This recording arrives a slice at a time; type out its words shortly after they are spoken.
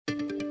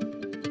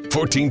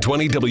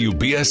1420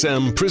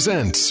 WBSM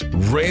presents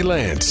Ray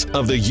Lance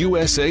of the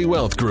USA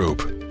Wealth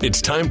Group.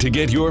 It's time to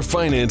get your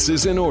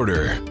finances in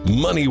order.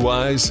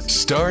 MoneyWise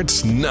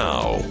starts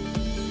now.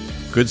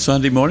 Good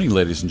Sunday morning,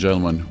 ladies and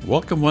gentlemen.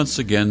 Welcome once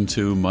again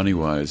to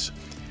MoneyWise.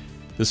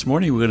 This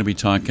morning we're going to be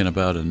talking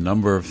about a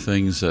number of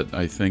things that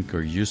I think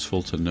are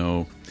useful to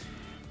know.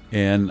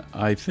 And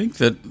I think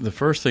that the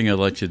first thing I'd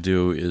like to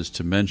do is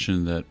to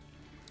mention that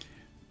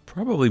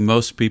probably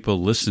most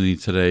people listening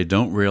today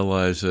don't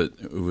realize that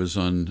it was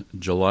on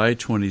July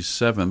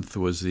 27th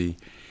was the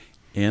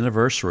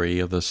anniversary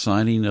of the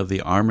signing of the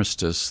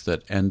armistice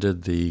that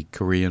ended the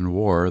Korean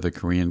War, the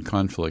Korean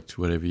conflict,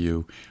 whatever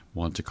you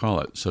want to call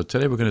it. So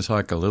today we're going to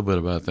talk a little bit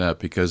about that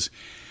because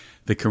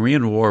the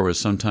Korean War was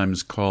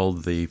sometimes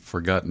called the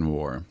Forgotten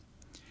War.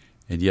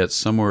 And yet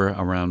somewhere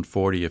around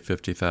 40 or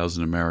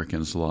 50,000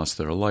 Americans lost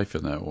their life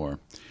in that war.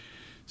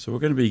 So we're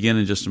going to begin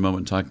in just a moment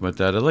and talk about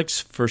that. I'd like,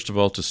 first of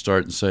all, to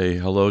start and say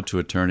hello to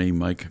attorney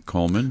Mike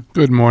Coleman.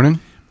 Good morning.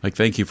 Mike,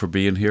 thank you for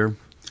being here.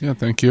 Yeah,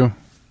 thank you.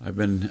 I've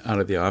been out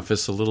of the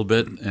office a little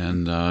bit,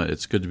 and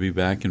it's good to be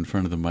back in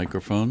front of the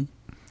microphone.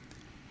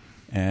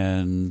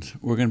 And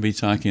we're going to be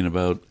talking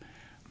about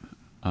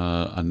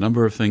a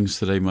number of things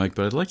today, Mike,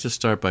 but I'd like to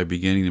start by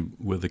beginning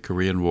with the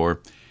Korean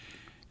War.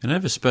 And I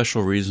have a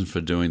special reason for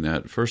doing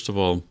that. First of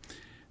all,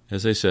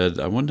 as I said,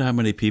 I wonder how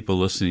many people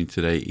listening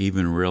today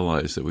even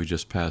realize that we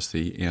just passed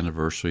the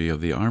anniversary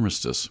of the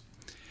armistice.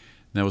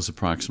 That was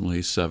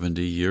approximately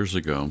 70 years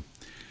ago.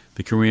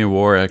 The Korean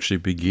War actually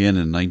began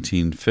in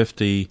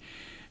 1950,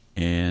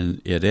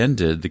 and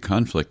the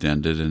conflict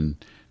ended in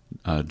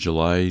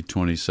July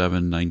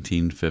 27,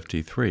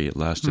 1953. It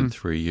lasted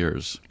 3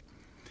 years.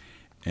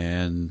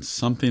 And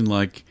something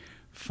like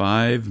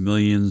 5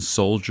 million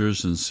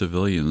soldiers and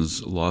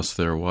civilians lost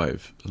their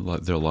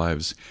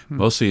lives,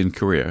 mostly in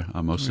Korea,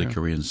 mostly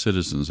Korean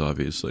citizens,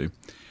 obviously.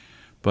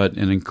 But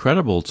an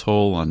incredible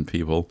toll on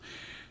people.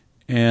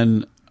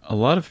 And a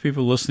lot of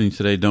people listening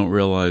today don't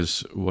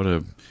realize what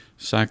a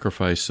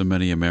sacrifice so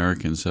many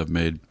Americans have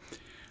made.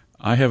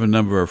 I have a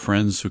number of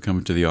friends who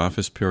come to the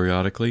office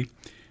periodically,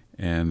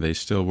 and they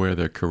still wear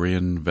their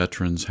Korean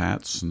veterans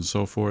hats and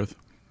so forth.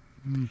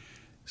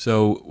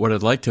 So what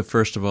I'd like to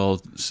first of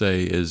all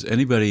say is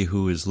anybody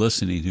who is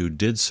listening who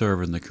did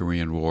serve in the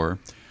Korean War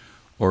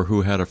or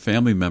who had a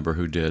family member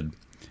who did,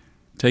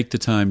 take the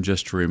time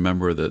just to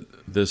remember that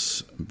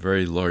this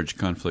very large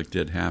conflict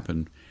did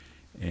happen,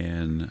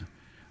 and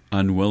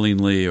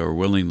unwillingly or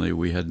willingly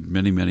we had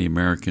many, many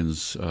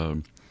Americans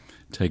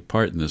take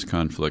part in this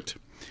conflict.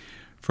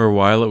 For a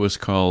while it was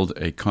called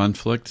a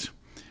conflict.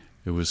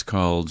 It was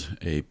called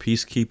a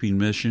peacekeeping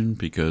mission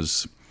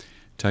because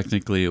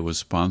technically, it was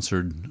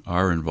sponsored,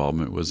 our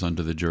involvement was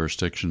under the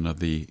jurisdiction of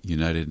the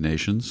United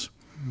Nations,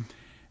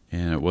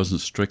 and it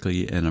wasn't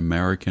strictly an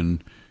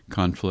American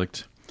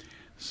conflict.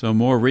 So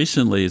more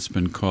recently, it's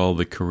been called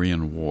the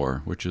Korean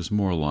War, which is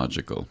more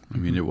logical. I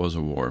mean, it was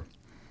a war.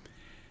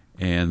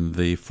 And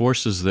the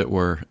forces that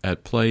were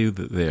at play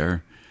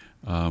there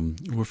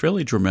were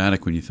fairly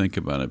dramatic when you think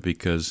about it,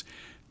 because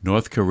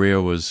North Korea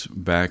was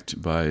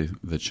backed by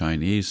the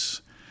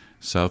Chinese,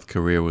 South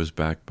Korea was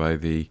backed by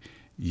the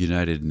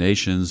United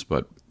Nations,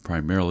 but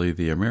primarily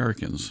the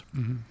Americans.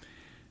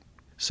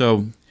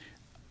 So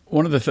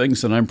one of the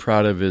things that I'm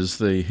proud of is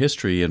the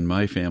history in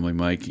my family,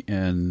 Mike,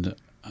 and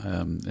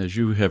as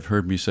you have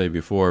heard me say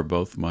before,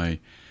 both my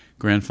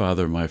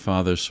grandfather and my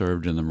father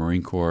served in the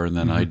Marine Corps, and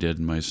then I did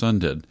and my son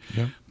did.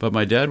 Yeah. But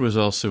my dad was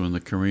also in the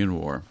Korean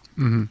War,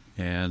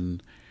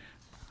 and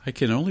I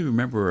can only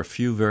remember a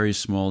few very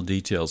small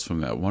details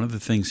from that. One of the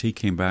things he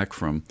came back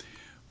from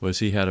was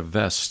he had a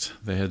vest.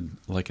 They had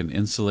like an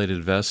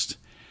insulated vest.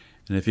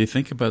 And if you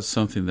think about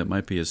something that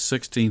might be a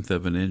 1/16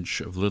 of an inch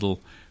of little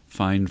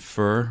fine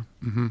fur,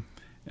 and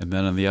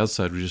then on the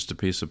outside was just a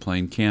piece of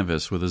plain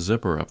canvas with a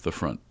zipper up the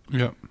front.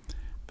 Yep.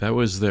 That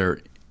was their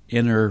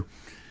inner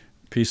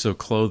piece of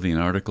clothing,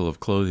 article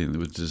of clothing that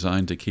was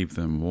designed to keep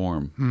them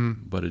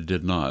warm, but it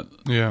did not.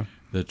 Yeah.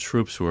 The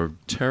troops were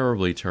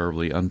terribly,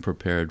 terribly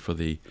unprepared for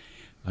the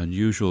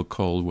unusual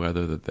cold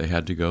weather that they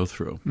had to go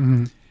through.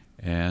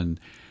 And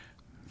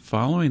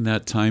following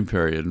that time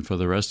period, and for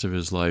the rest of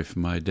his life,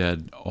 my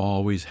dad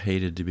always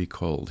hated to be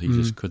cold. He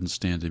just couldn't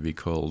stand to be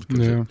cold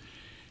because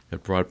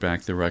it brought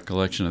back the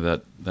recollection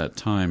of that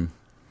time.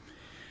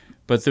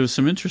 But there was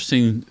some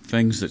interesting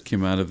things that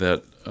came out of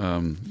that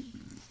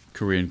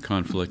Korean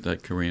conflict,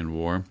 that Korean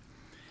War.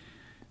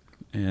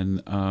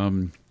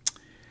 And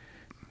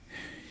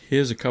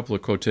here's a couple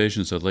of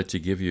quotations I'd like to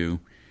give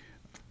you.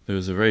 There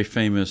was a very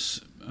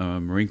famous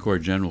Marine Corps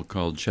general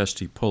called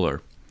Chesty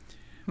Puller.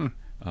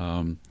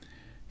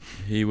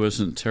 He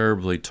wasn't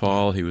terribly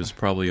tall. He was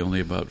probably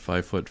only about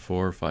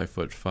 5'4",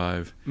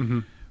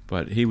 5'5".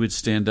 But he would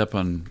stand up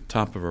on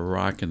top of a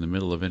rock in the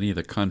middle of any of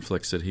the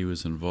conflicts that he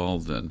was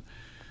involved in,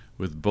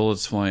 with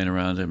bullets flying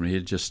around him, and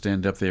he'd just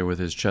stand up there with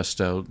his chest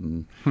out,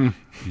 and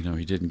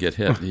he didn't get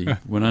hit. He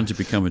went on to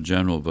become a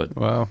general,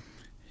 but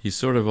he's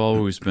sort of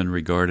always been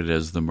regarded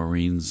as the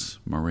Marines'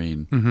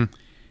 Marine.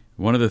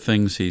 One of the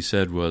things he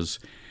said was,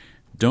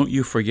 Don't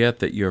you forget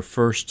that you're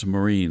first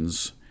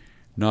Marines.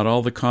 Not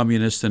all the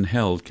communists in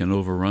hell can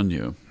overrun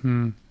you.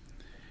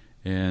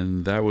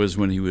 And that was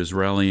when he was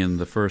rallying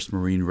the 1st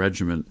Marine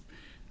Regiment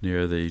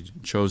near the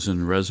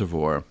Chosin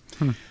Reservoir.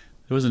 It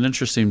was an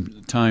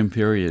interesting time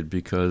period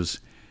because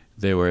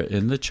they were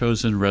in the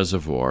Chosin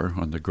Reservoir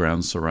on the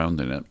ground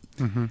surrounding it.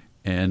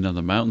 And on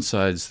the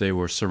mountainsides, they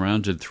were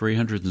surrounded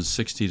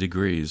 360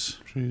 degrees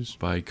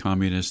by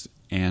communist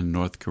and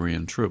North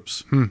Korean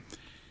troops.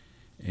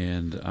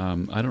 And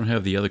I don't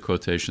have the other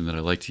quotation that I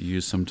like to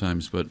use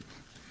sometimes, but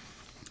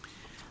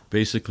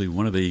basically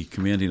one of the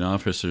commanding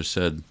officers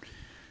said,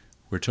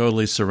 "We're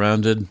totally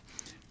surrounded.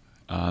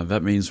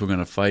 That means we're going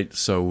to fight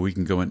so we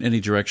can go in any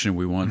direction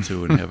we want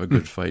to and have a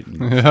good fight."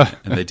 And,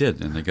 and they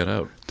did, and they got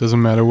out.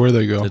 Doesn't matter where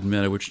they go. Didn't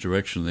matter which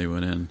direction they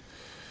went in.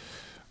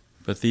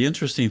 But the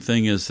interesting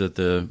thing is that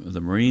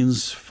the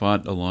Marines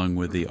fought along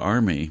with the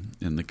Army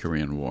in the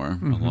Korean War,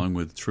 along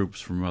with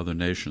troops from other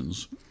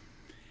nations.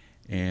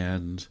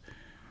 And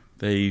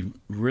they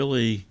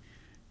really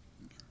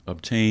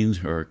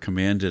obtained or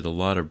commanded a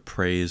lot of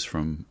praise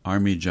from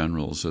Army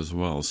generals as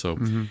well. So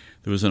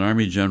there was an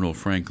Army general,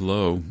 Frank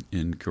Lowe,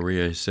 in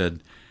Korea. He said,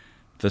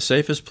 "The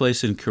safest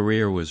place in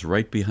Korea was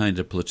right behind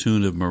a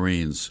platoon of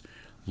Marines.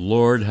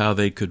 Lord, how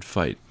they could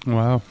fight."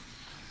 Wow.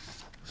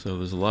 So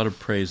there's a lot of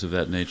praise of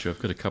that nature. I've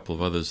got a couple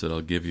of others that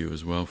I'll give you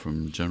as well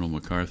from General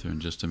MacArthur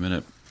in just a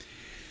minute.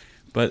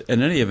 But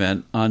in any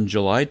event, on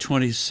July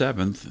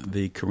 27th,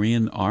 the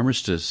Korean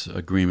Armistice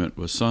Agreement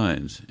was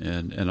signed.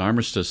 And an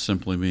armistice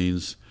simply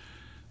means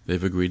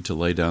they've agreed to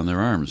lay down their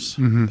arms.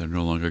 They're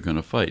no longer going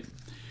to fight.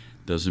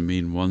 Doesn't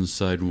mean one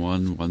side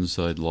won, one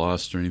side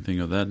lost, or anything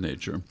of that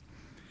nature.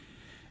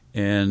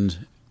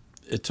 And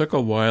it took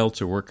a while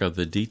to work out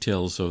the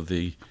details of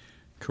the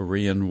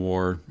Korean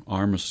War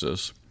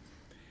armistice.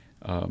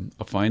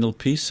 A final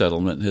peace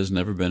settlement has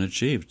never been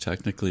achieved.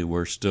 Technically,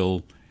 we're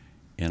still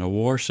in a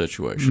war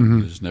situation.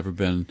 There's never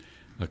been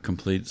a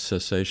complete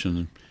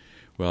cessation.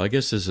 Well, I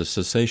guess there's a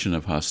cessation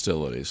of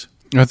hostilities.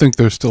 I think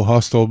they're still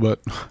hostile, but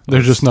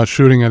they're just not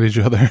shooting at each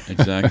other.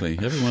 Exactly.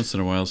 Every once in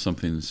a while,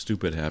 something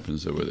stupid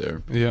happens over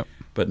there. Yeah.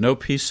 But no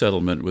peace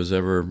settlement was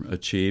ever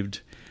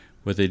achieved.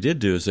 What they did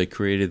do is they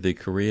created the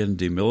Korean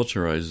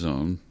Demilitarized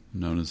Zone,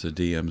 known as the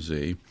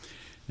DMZ,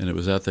 and it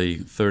was at the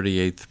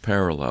 38th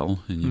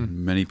parallel,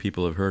 and many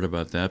people have heard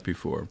about that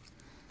before.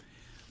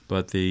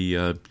 But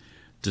the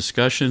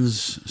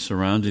discussions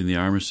surrounding the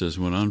armistice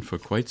went on for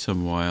quite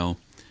some while,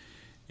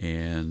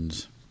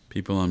 and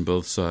people on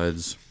both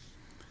sides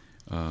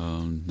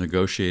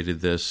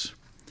negotiated this.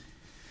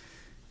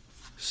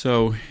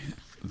 So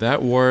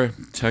that war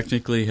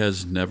technically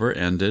has never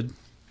ended.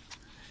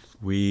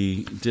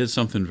 We did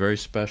something very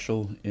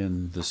special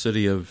in the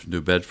city of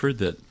New Bedford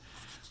that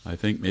I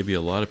think maybe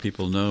a lot of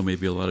people know,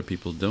 maybe a lot of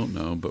people don't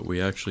know, but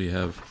we actually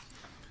have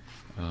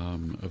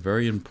a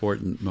very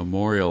important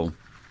memorial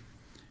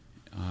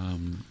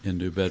in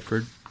New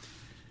Bedford,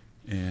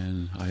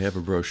 and I have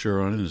a brochure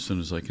on it as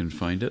soon as I can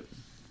find it.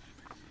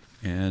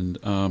 And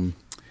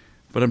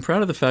but I'm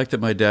proud of the fact that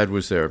my dad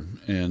was there,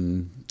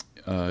 and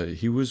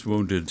he was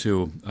wounded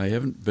too. I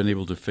haven't been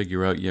able to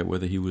figure out yet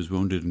whether he was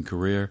wounded in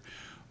Korea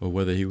or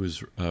whether he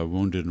was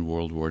wounded in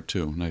World War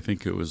II, and I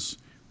think it was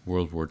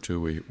World War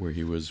II where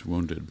he was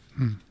wounded.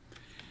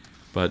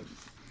 But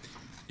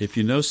if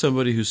you know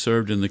somebody who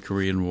served in the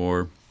Korean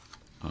War,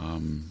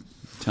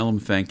 tell them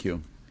thank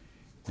you.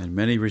 In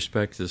many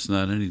respects, it's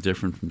not any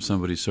different from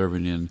somebody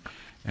serving in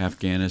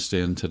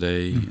Afghanistan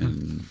today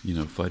and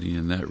fighting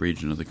in that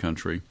region of the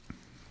country.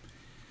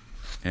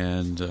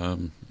 And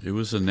it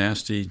was a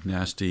nasty,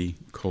 nasty,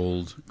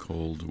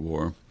 cold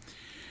war.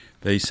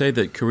 They say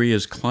that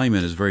Korea's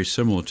climate is very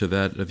similar to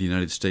that of the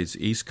United States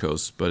East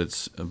Coast, but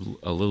it's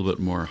a little bit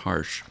more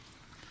harsh.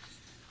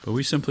 But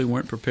we simply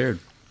weren't prepared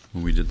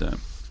when we did that.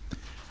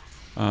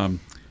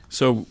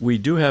 So we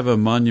do have a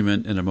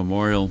monument and a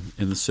memorial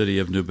in the city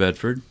of New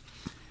Bedford.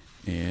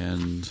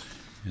 And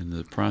in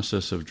the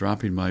process of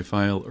dropping my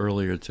file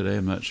earlier today,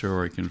 I'm not sure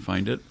where I can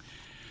find it.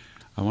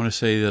 I want to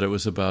say that it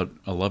was about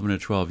 11 or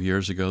 12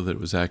 years ago that it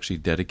was actually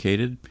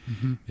dedicated.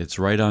 It's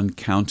right on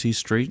County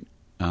Street.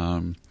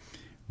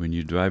 When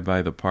you drive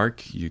by the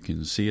park, you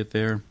can see it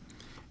there.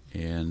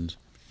 And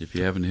if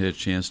you haven't had a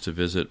chance to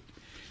visit,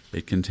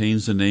 it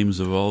contains the names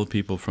of all the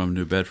people from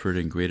New Bedford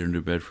and Greater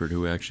New Bedford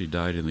who actually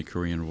died in the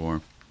Korean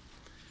War.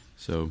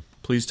 So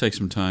please take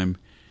some time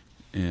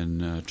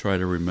and try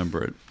to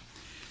remember it.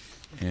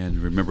 And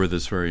remember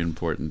this very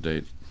important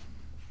date.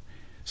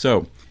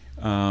 So,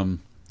 in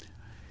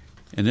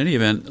any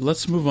event,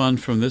 let's move on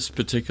from this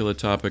particular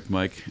topic,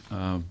 Mike.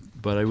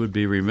 But I would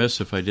be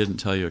remiss if I didn't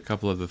tell you a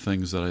couple of the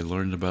things that I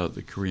learned about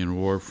the Korean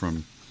War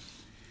from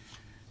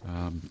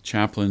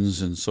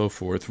chaplains and so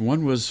forth.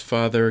 One was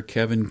Father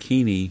Kevin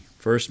Keeney,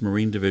 1st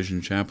Marine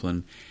Division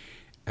chaplain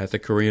at the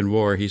Korean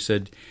War. He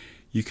said,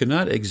 "You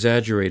cannot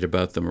exaggerate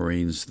about the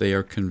Marines. They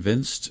are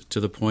convinced to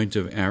the point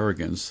of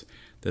arrogance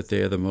that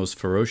they are the most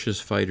ferocious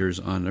fighters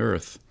on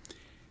earth.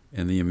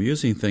 And the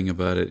amusing thing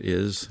about it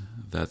is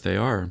that they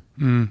are."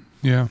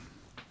 Yeah.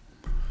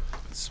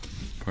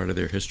 part of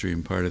their history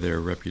and part of their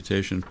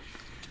reputation.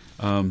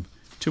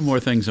 Two more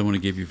things I want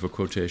to give you for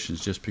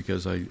quotations, just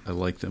because I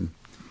like them.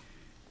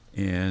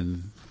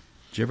 And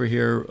did you ever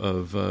hear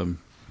of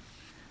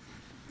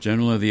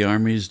General of the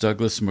Armies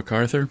Douglas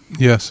MacArthur?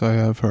 Yes, I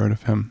have heard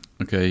of him.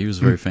 Okay, he was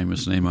a very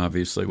famous name,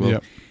 obviously. Well,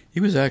 Yep. he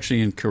was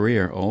actually in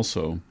Korea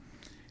also,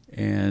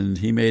 and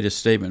he made a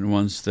statement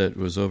once that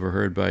was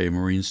overheard by a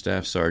Marine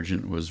Staff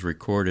Sergeant, was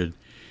recorded.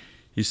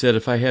 He said,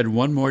 "If I had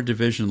one more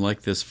division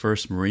like this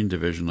 1st Marine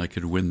Division, I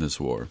could win this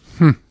war."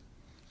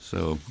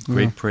 So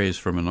great praise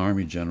from an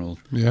Army general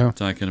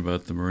talking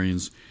about the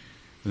Marines.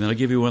 And then I'll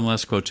give you one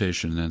last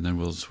quotation, and then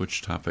we'll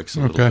switch topics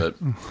a little bit.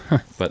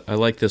 But I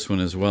like this one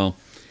as well.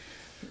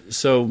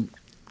 So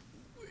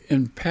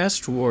in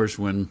past wars,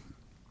 when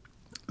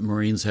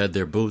Marines had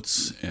their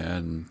boots,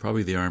 and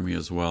probably the Army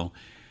as well,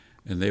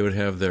 and they would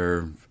have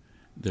their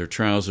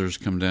trousers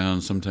come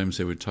down, sometimes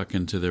they would tuck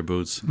into their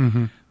boots.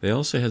 They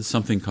also had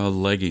something called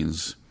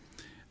leggings.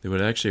 They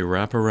would actually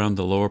wrap around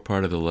the lower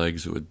part of the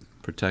legs. It would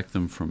protect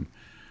them from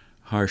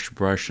harsh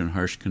brush and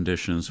harsh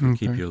conditions, would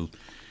keep your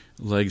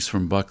legs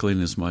from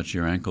buckling as much,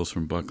 your ankles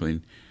from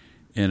buckling.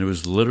 And it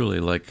was literally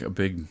like a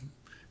big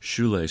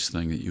shoelace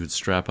thing that you would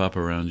strap up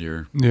around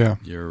your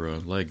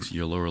legs,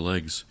 your lower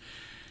legs.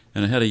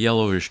 And it had a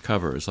yellowish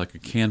cover. It's like a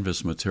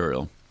canvas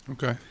material.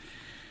 Okay.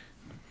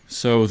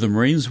 So the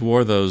Marines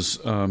wore those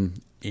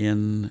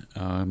in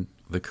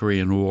the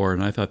Korean War,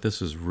 and I thought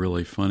this was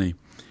really funny.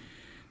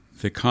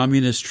 The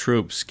communist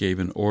troops gave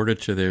an order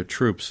to their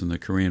troops in the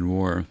Korean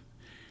War: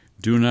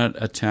 do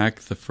not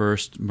attack the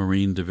 1st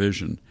Marine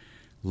Division.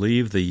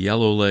 Leave the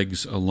yellow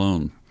legs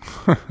alone.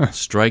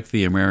 Strike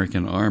the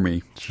American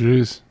Army.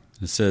 Jeez.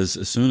 It says,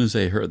 as soon as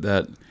they heard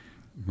that,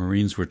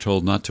 Marines were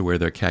told not to wear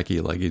their khaki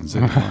leggings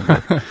any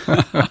longer.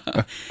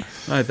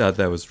 I thought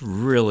that was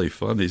really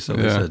funny. So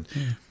they said,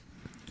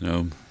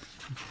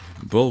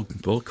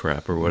 bull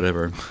crap or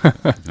whatever.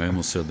 I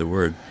almost said the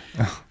word.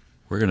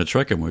 We're going to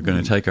trick them. We're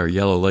going to take our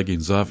yellow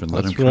leggings off and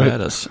let them come at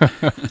us.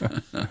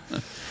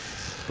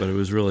 But it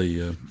was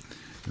really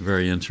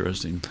very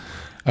interesting.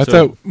 I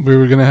thought we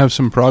were going to have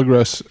some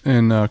progress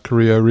in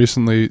Korea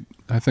recently.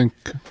 I think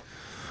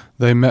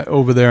they met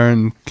over there,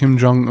 and Kim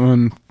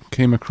Jong-un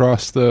came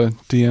across the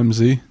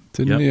DMZ,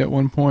 didn't he, at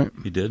one point?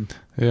 He did.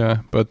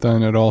 Yeah, but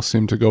then it all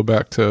seemed to go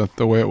back to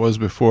the way it was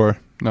before,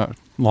 not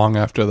long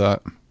after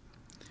that.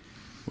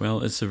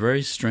 Well, it's a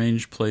very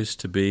strange place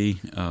to be.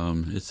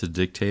 It's a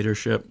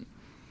dictatorship,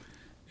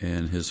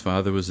 and his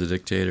father was a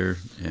dictator,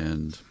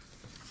 and,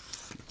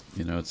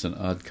 it's an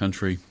odd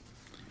country.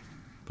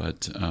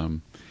 But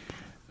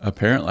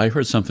apparently, I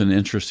heard something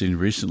interesting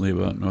recently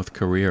about North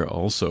Korea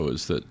also,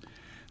 is that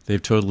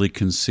they've totally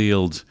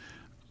concealed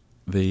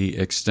the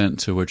extent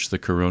to which the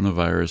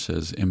coronavirus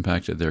has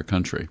impacted their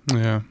country.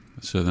 Yeah.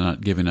 So they're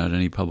not giving out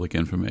any public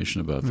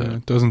information about that.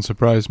 It doesn't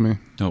surprise me.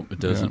 No, it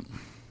doesn't.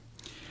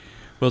 Yeah.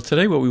 Well,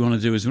 today what we want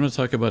to do is we want to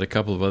talk about a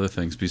couple of other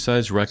things.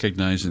 Besides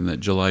recognizing that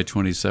July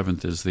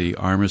 27th is the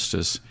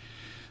armistice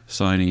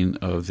signing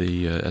of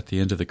at the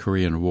end of the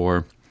Korean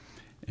War,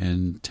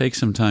 and take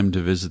some time to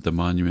visit the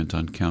monument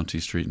on County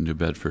Street in New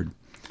Bedford.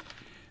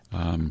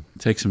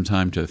 Take some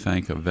time to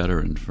thank a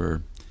veteran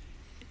for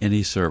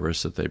any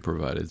service that they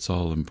provided. It's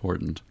all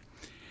important.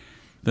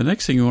 The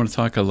next thing we want to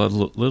talk a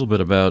little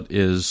bit about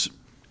is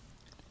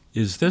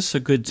this a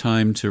good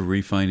time to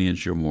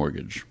refinance your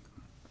mortgage?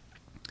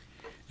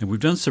 And we've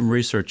done some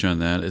research on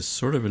that. It's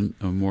sort of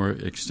a more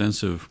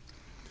extensive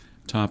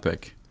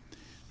topic,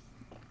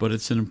 but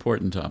it's an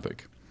important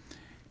topic.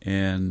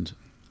 And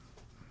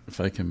if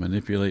I can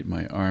manipulate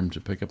my arm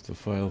to pick up the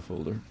file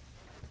folder.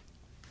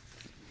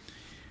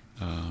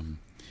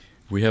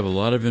 We have a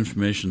lot of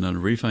information on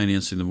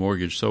refinancing the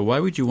mortgage. So why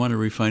would you want to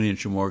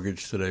refinance your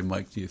mortgage today,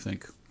 Mike, do you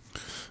think?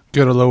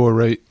 Get a lower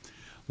rate.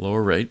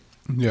 Lower rate?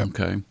 Yeah.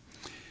 Okay.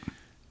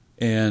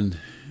 And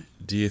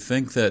do you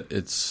think that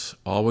it's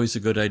always a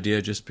good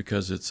idea just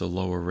because it's a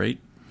lower rate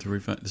to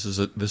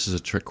refinance? This is a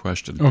trick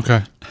question.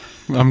 Okay.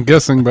 I'm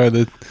guessing by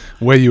the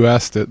way you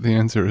asked it, the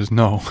answer is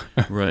no.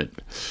 Right.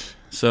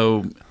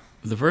 So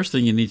the first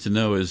thing you need to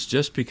know is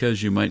just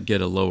because you might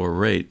get a lower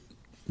rate,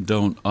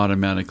 don't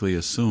automatically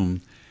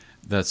assume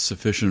that's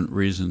sufficient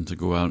reason to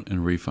go out and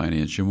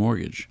refinance your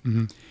mortgage.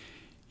 Mm-hmm.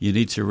 You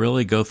need to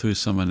really go through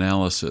some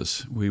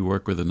analysis. We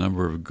work with a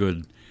number of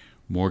good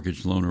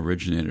mortgage loan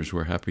originators.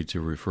 We're happy to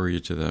refer you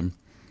to them,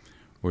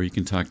 or you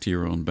can talk to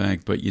your own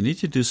bank. But you need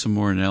to do some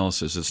more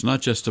analysis. It's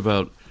not just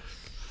about,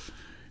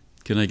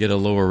 can I get a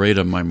lower rate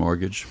on my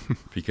mortgage?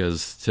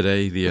 Because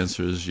today the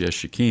answer is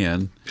yes, you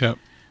can. Yep.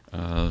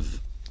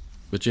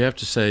 But you have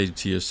to say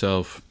to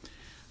yourself,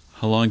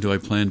 how long do I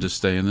plan to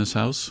stay in this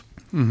house?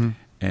 Mm-hmm.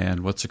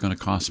 And what's it going to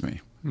cost me?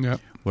 Yep.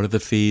 What are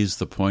the fees,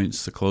 the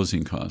points, the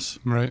closing costs?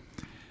 Right.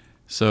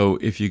 So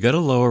if you get a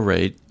lower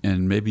rate,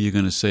 and maybe you're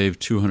going to save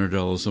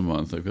 $200 a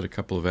month, I've got a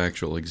couple of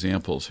actual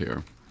examples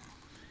here.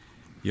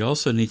 You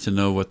also need to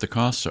know what the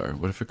costs are.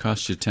 What if it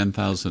costs you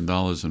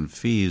 $10,000 in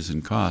fees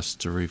and costs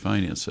to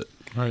refinance it?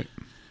 Right.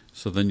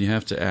 So then you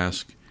have to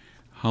ask,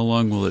 how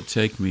long will it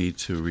take me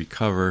to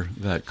recover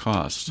that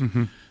cost?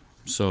 Mm-hmm.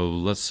 So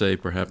let's say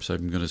perhaps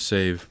I'm going to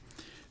save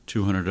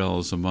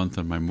 $200 a month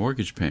on my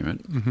mortgage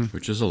payment,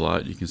 which is a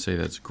lot. You can say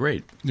that's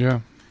great.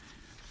 Yeah.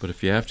 But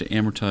if you have to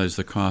amortize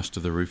the cost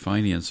of the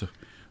refinance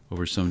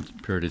over some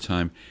period of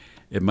time,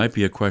 it might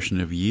be a question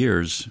of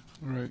years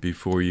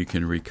before you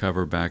can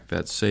recover back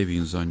that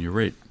savings on your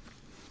rate.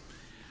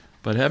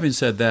 But having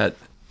said that,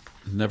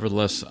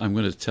 nevertheless, I'm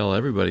going to tell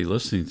everybody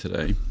listening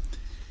today,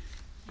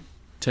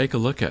 take a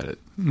look at it.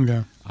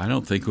 Yeah. I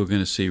don't think we're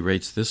going to see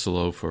rates this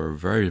low for a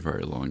very,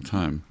 very long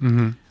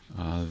time.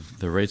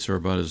 The rates are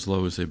about as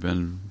low as they've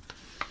been,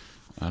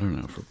 I don't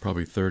know, for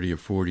probably 30 or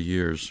 40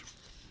 years.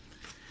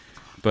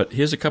 But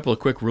here's a couple of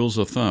quick rules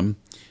of thumb.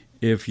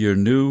 If your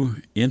new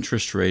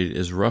interest rate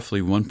is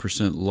roughly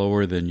 1%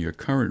 lower than your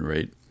current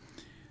rate,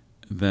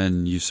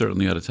 then you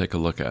certainly ought to take a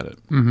look at it.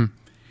 And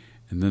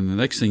then the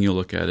next thing you'll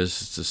look at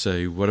is to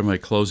say, what are my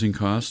closing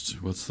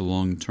costs? What's the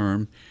long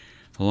term?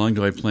 How long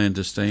do I plan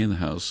to stay in the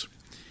house?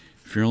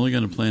 If you're only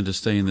going to plan to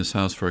stay in this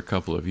house for a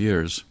couple of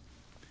years,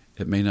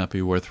 it may not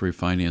be worth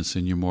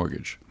refinancing your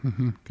mortgage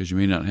because you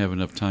may not have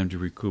enough time to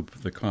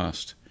recoup the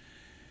cost.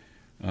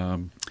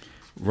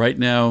 Right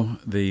now,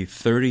 the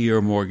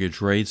 30-year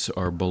mortgage rates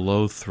are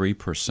below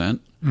 3%,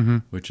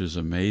 which is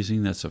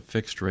amazing. That's a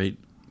fixed rate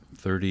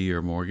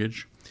 30-year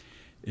mortgage.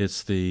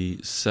 It's the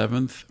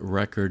 7th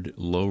record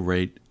low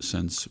rate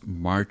since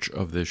March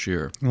of this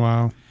year.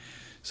 Wow.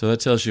 So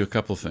that tells you a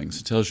couple things.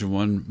 It tells you,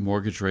 one,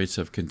 mortgage rates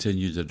have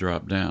continued to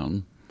drop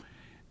down,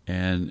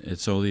 and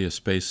it's only a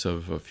space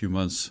of a few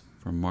months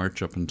from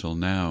March up until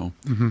now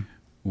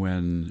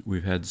when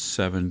we've had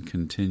 7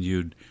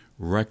 continued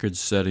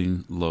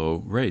record-setting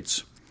low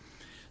rates.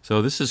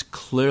 So this is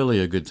clearly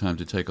a good time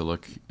to take a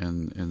look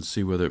and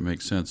see whether it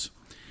makes sense.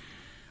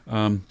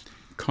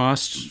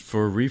 Costs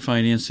for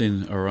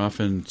refinancing are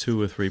often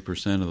 2 or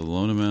 3% of the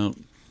loan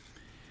amount,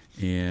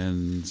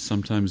 and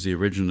sometimes the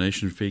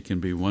origination fee can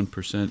be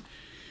 1%.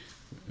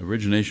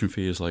 Origination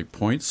fee is like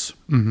points,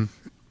 and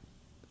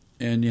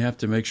you have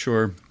to make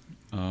sure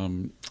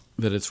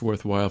that it's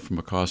worthwhile from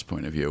a cost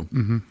point of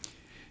view.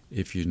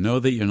 If you know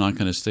that you're not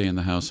going to stay in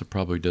the house, it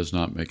probably does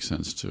not make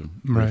sense to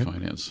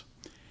refinance.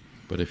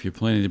 But if you're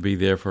planning to be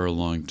there for a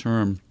long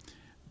term,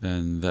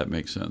 then that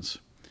makes sense.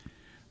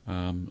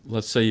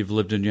 Let's say you've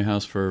lived in your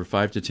house for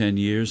 5 to 10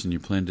 years and you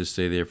plan to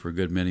stay there for a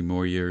good many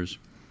more years.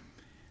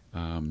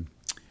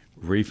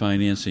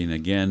 Refinancing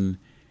again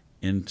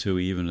into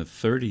even a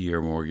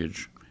 30-year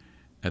mortgage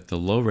at the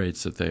low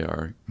rates that they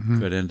are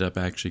could end up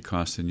actually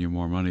costing you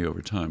more money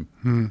over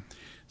time.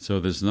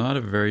 So there's not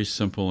a very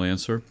simple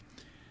answer.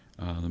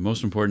 The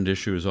most important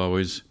issue is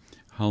always,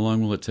 how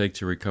long will it take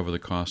to recover the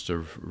cost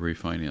of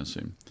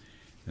refinancing?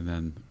 And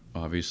then,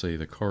 obviously,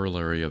 the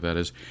corollary of that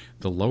is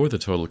the lower the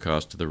total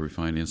cost of the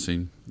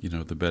refinancing,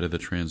 the better the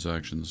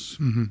transaction's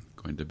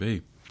going to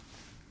be.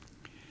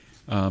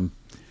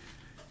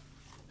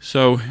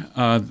 So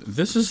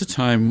this is a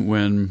time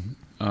when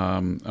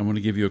I want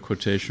to give you a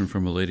quotation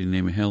from a lady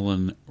named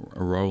Helen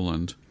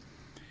Rowland.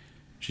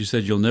 She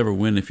said, "You'll never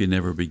win if you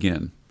never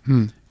begin."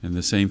 And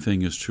the same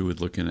thing is true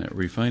with looking at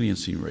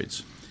refinancing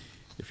rates.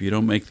 If you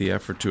don't make the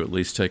effort to at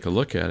least take a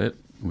look at it,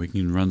 we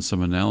can run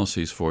some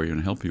analyses for you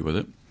and help you with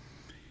it,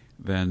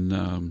 then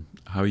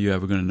how are you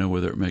ever going to know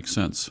whether it makes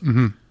sense?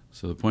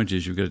 So the point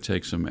is, you've got to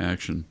take some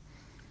action.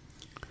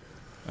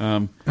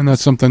 And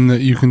that's something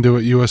that you can do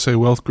at USA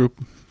Wealth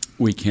Group?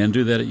 We can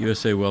do that at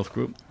USA Wealth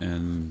Group,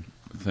 and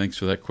thanks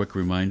for that quick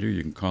reminder.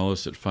 You can call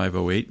us at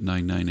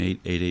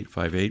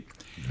 508-998-8858.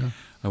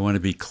 I want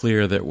to be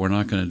clear that we're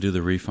not going to do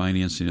the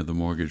refinancing of the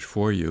mortgage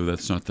for you.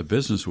 That's not the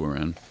business we're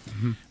in.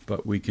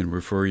 But we can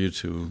refer you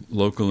to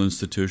local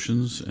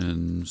institutions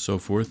and so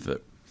forth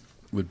that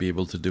would be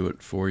able to do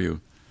it for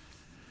you.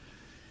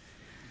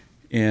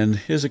 And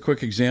here's a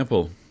quick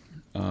example.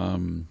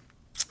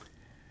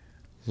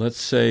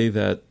 Let's say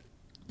that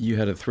you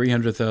had a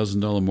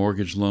 $300,000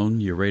 mortgage loan.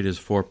 Your rate is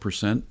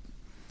 4%,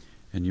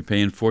 and you're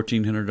paying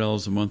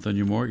 $1,400 a month on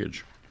your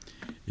mortgage.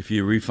 If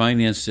you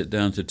refinanced it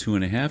down to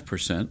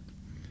 2.5%,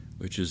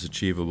 which is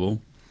achievable,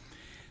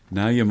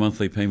 now your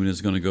monthly payment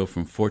is going to go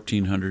from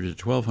 $1,400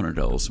 to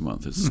 $1,200 a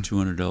month. It's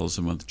 $200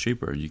 a month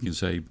cheaper. You can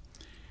say,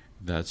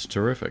 that's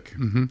terrific.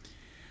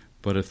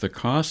 But if the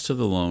cost of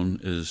the loan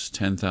is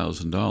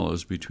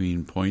 $10,000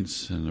 between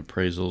points and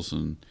appraisals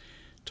and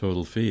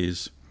total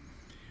fees,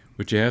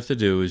 what you have to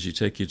do is you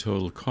take your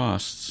total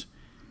costs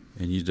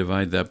and you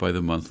divide that by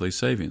the monthly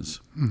savings.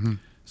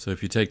 So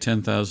if you take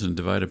 $10,000 and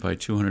divide it by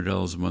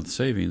 $200 a month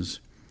savings,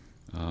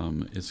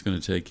 it's going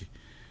to take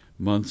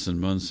months and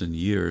months and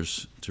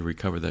years to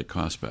recover that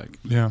cost back.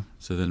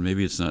 So then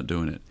maybe it's not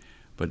doing it.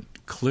 But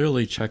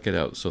clearly check it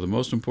out. So the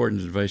most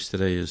important advice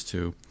today is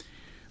to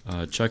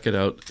check it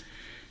out.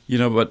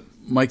 But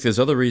Mike, there's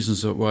other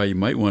reasons why you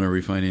might want to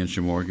refinance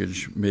your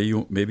mortgage.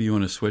 Maybe you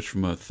want to switch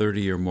from a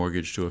 30-year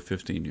mortgage to a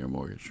 15-year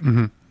mortgage.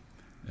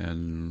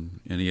 And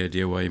any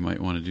idea why you might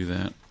want to do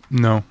that?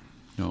 No.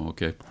 No,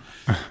 okay.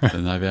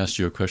 Then I've asked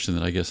you a question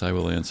that I guess I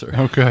will answer.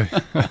 Okay.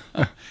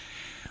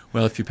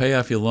 Well, if you pay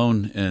off your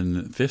loan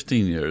in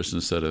 15 years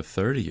instead of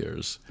 30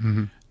 years,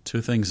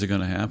 two things are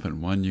going to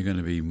happen. One, you're going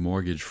to be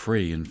mortgage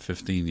free in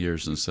 15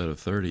 years instead of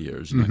 30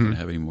 years. You're not going to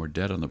have any more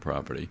debt on the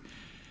property.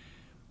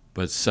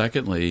 But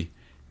secondly,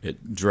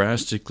 it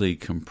drastically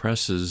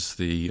compresses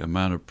the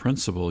amount of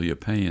principal you're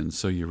paying,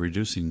 so you're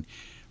reducing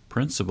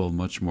principal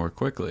much more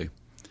quickly.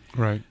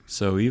 Right.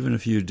 So even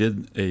if you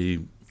did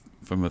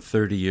from a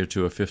 30-year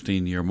to a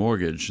 15-year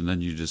mortgage, and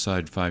then you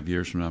decide 5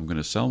 years from now I'm going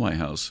to sell my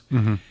house,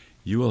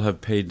 you will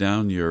have paid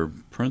down your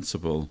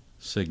principal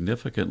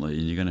significantly,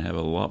 and you're going to have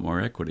a lot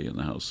more equity in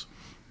the house.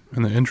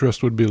 And the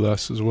interest would be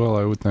less as well,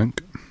 I would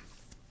think.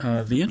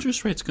 The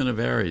interest rate's going to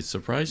vary.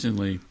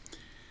 Surprisingly,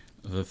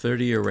 the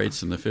 30-year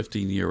rates and the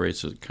 15-year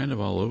rates are kind of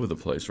all over the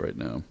place right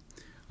now.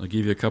 I'll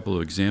give you a couple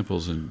of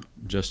examples in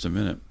just a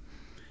minute.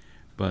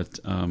 But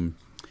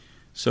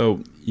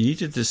so you need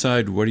to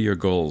decide, what are your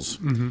goals.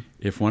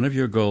 If one of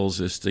your goals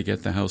is to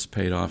get the house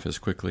paid off as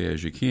quickly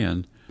as you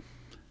can,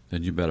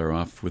 then you're better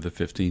off with a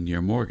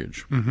 15-year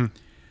mortgage.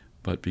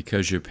 But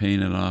because you're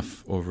paying it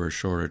off over a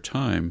shorter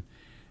time,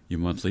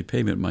 your monthly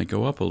payment might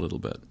go up a little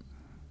bit.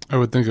 I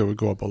would think it would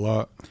go up a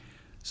lot.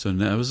 So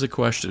now is the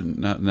question.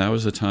 Now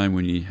is the time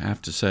when you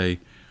have to say,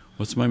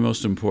 what's my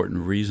most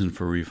important reason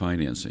for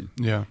refinancing?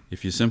 Yeah.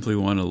 If you simply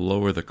want to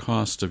lower the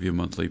cost of your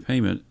monthly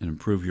payment and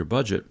improve your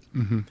budget,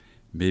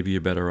 maybe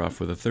you're better off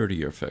with a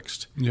 30-year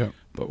fixed. Yeah.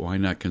 But why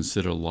not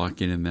consider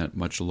locking in that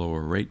much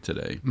lower rate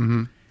today?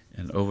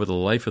 And over the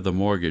life of the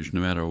mortgage,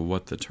 no matter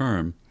what the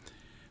term,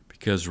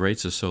 because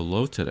rates are so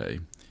low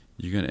today,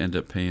 you're going to end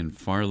up paying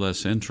far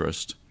less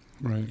interest,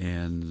 right,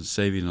 and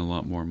saving a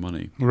lot more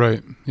money.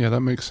 Right. Yeah,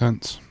 that makes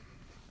sense.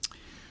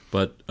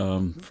 But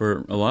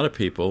for a lot of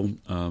people,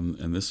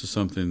 and this is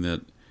something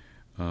that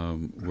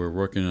we're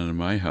working on in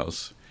my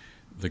house,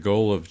 the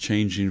goal of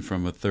changing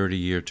from a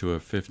 30-year to a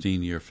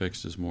 15-year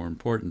fixed is more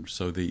important,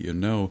 so that you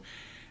know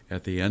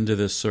at the end of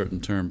this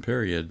certain term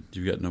period,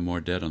 you've got no more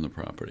debt on the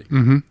property.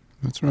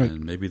 That's right.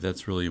 And maybe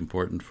that's really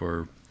important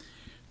for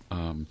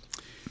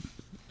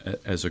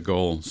as a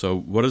goal. So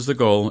what is the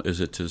goal? Is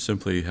it to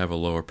simply have a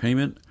lower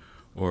payment,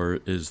 or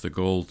is the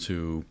goal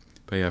to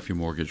pay off your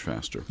mortgage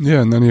faster?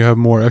 Yeah, and then you have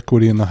more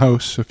equity in the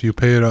house if you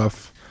pay it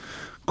off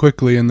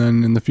quickly, and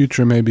then in the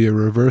future maybe a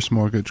reverse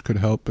mortgage could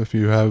help if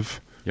you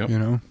have, Yep. you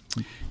know.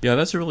 Yeah,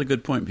 that's a really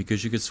good point,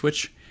 because you could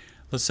switch.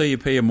 Let's say you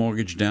pay a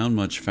mortgage down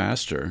much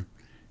faster,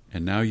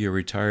 and now you're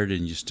retired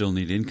and you still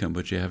need income,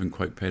 but you haven't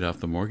quite paid off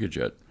the mortgage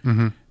yet.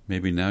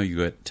 Maybe now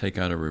you take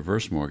out a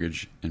reverse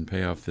mortgage and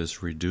pay off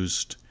this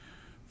reduced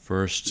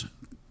first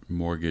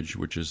mortgage,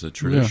 which is a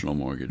traditional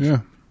mortgage. Yeah.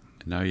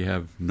 And now you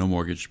have no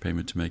mortgage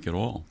payment to make at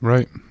all.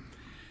 Right.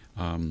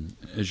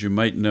 As you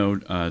might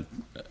know,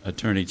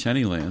 Attorney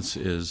Tenny Lance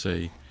is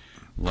a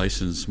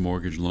licensed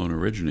mortgage loan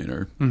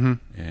originator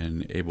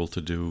and able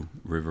to do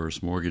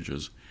reverse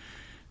mortgages.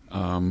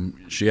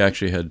 She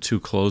actually had 2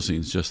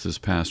 closings just this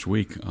past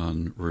week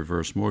on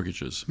reverse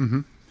mortgages.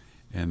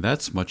 And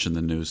that's much in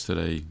the news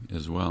today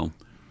as well.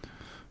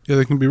 Yeah,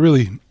 they can be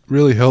really,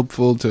 really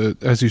helpful to,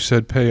 as you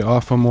said, pay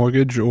off a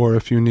mortgage, or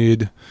if you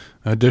need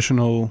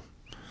additional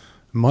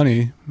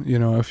money, you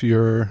know, if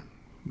your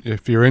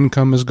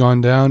income has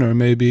gone down, or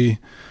maybe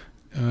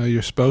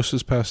your spouse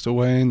has passed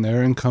away and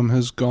their income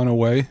has gone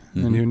away,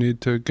 and you need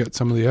to get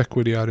some of the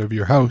equity out of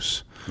your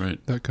house.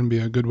 Right. That can be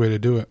a good way to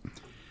do it.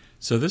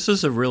 So this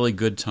is a really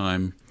good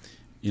time.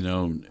 You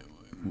know,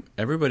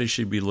 everybody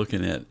should be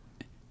looking at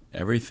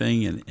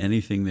everything and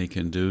anything they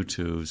can do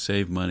to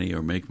save money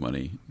or make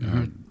money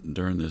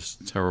during this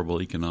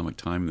terrible economic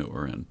time that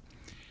we're in.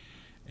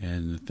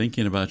 And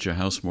thinking about your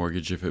house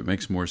mortgage, if it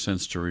makes more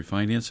sense to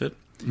refinance it,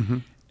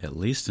 at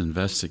least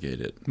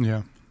investigate it.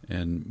 Yeah.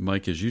 And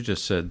Mike, as you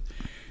just said,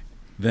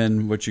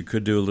 then what you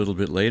could do a little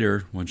bit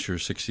later, once you're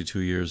 62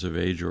 years of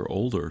age or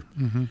older,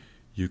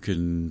 you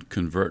can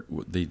convert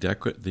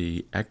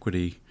the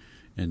equity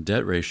and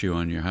debt ratio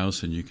on your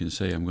house, and you can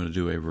say, I'm going to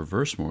do a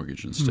reverse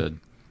mortgage instead,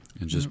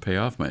 and just pay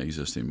off my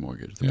existing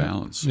mortgage, the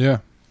balance. Yeah.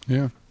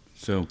 Yeah.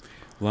 So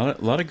a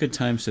lot of good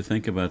times to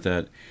think about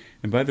that.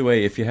 And by the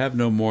way, if you have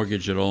no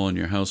mortgage at all on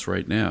your house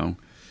right now,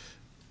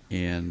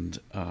 and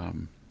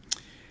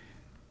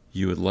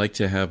you would like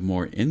to have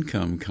more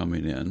income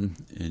coming in,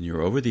 and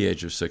you're over the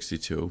age of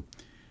 62,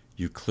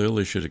 you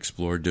clearly should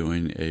explore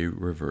doing a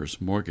reverse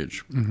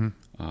mortgage.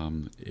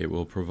 It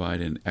will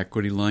provide an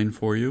equity line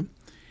for you,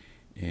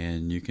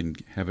 and you can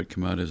have it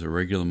come out as a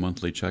regular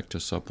monthly check to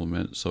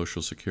supplement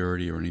Social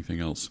Security or anything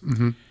else.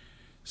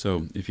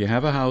 So if you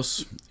have a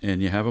house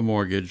and you have a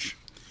mortgage,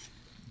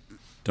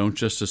 don't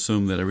just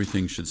assume that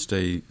everything should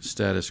stay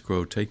status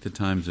quo. Take the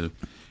time to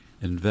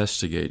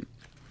investigate.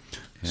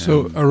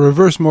 So a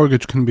reverse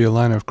mortgage can be a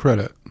line of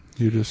credit.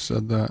 You just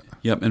said that.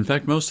 Yep. In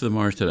fact, most of them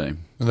are today.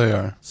 They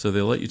are. So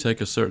they'll let you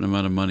take a certain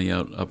amount of money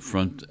out up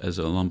front as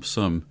a lump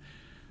sum.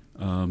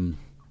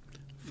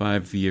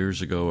 5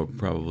 years ago,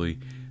 probably,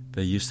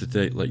 they used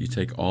to let you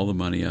take all the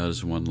money out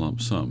as one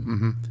lump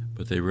sum.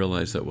 But they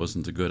realized that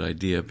wasn't a good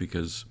idea,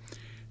 because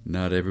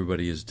not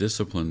everybody is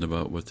disciplined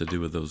about what to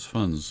do with those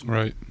funds.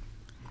 Right.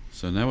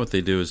 So now what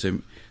they do is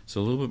it's a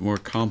little bit more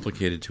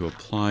complicated to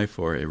apply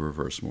for a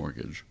reverse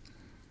mortgage.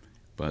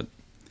 But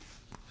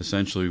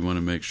essentially we want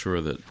to make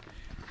sure that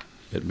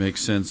it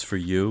makes sense for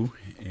you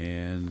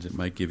and it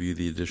might give you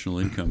the additional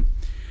income.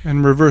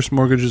 And reverse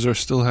mortgages are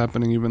still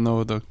happening even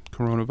though the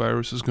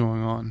coronavirus is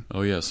going on.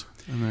 Oh, yes.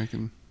 And they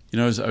can... You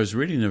know, I was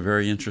reading a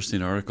very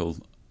interesting article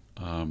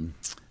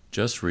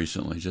just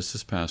recently, just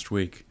this past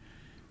week.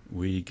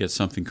 We get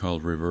something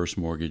called Reverse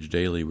Mortgage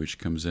Daily, which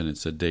comes in.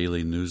 It's a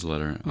daily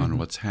newsletter on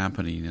what's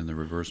happening in the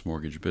reverse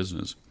mortgage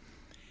business.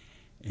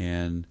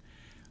 And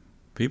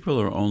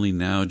people are only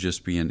now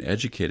just being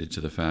educated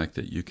to the fact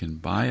that you can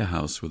buy a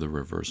house with a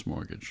reverse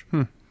mortgage.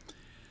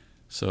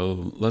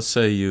 So let's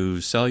say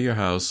you sell your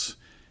house,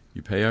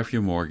 you pay off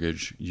your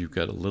mortgage, you've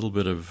got a little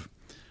bit of,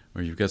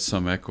 or you've got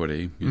some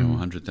equity, you know,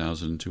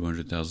 $100,000,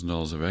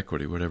 $200,000 of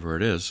equity, whatever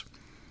it is,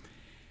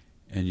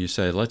 and you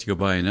say, I'd like to go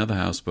buy another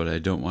house, but I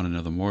don't want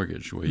another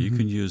mortgage. Well, you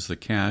can use the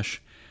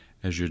cash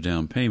as your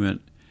down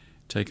payment,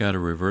 take out a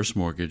reverse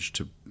mortgage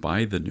to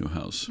buy the new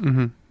house.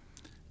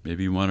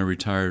 Maybe you want to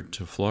retire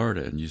to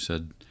Florida, and you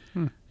said,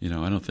 you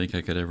know, I don't think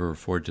I could ever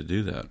afford to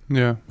do that.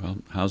 Yeah. Well,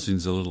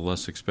 housing's a little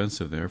less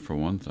expensive there, for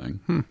one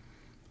thing.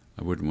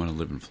 I wouldn't want to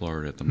live in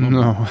Florida at the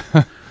moment.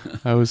 No,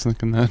 I was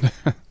thinking that.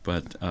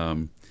 But,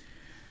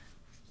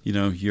 you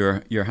know,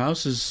 your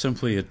house is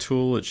simply a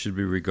tool. It should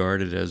be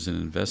regarded as an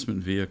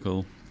investment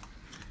vehicle.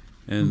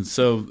 And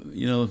so,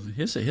 you know,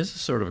 here's a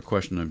sort of a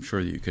question I'm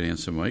sure that you could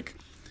answer, Mike.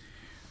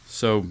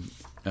 So,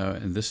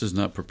 and this is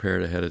not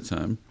prepared ahead of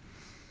time.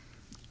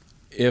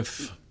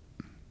 If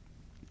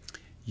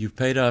you've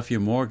paid off your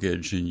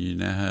mortgage and you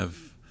now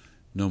have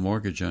no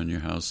mortgage on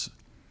your house,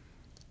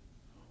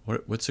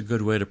 what's a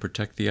good way to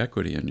protect the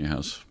equity in your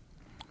house?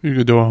 You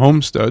could do a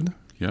homestead.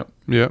 Yep.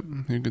 Yep,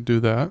 you could do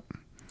that.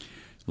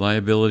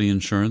 Liability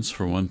insurance,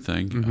 for one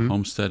thing. A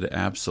homestead,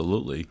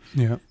 absolutely.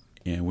 Yeah.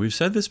 And we've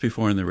said this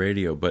before in the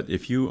radio, but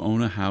if you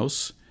own a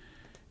house,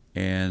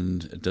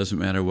 and it doesn't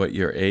matter what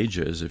your age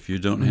is, if you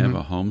don't have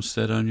a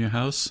homestead on your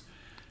house,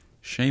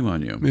 shame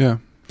on you. Yeah.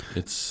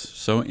 It's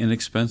so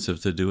inexpensive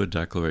to do a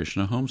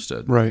declaration of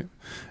homestead. Right.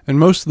 And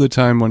most of the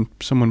time when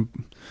someone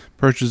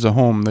purchases a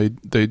home,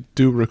 they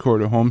do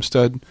record a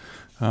homestead.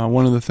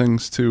 One of the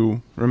things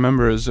to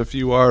remember is if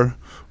you are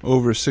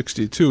over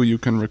 62, you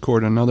can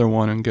record another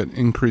one and get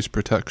increased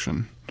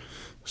protection.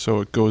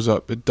 So it goes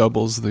up. It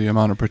doubles the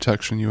amount of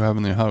protection you have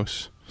in the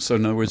house. So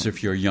in other words,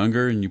 if you're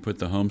younger and you put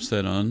the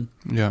homestead on,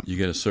 yeah, you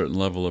get a certain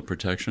level of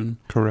protection.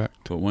 Correct.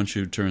 But once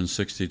you turn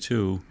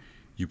 62,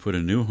 you put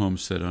a new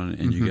homestead on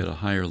and you get a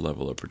higher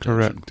level of protection.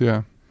 Correct,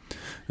 yeah.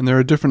 And there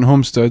are different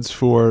homesteads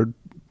for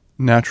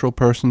natural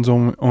persons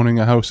owning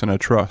a house in a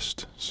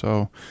trust.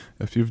 So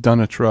if you've done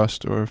a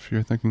trust or if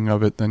you're thinking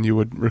of it, then you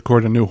would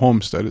record a new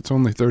homestead. It's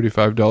only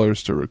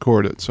 $35 to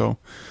record it, so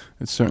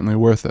it's certainly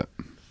worth it.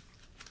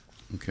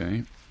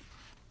 Okay.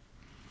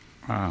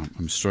 Wow,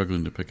 I'm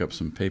struggling to pick up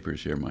some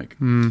papers here, Mike.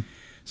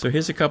 So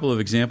here's a couple of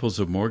examples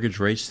of mortgage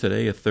rates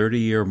today. A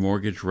 30-year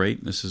mortgage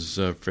rate. This is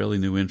fairly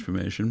new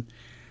information.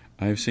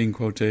 I've seen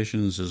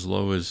quotations as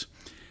low as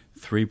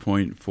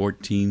 3.14%,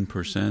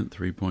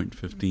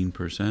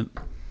 3.15%.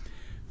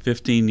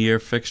 15-year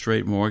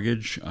fixed-rate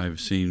mortgage, I've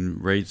seen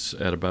rates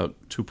at about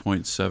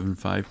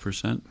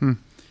 2.75%.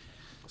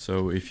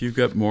 So if you've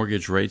got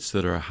mortgage rates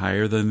that are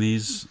higher than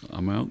these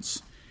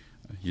amounts,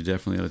 you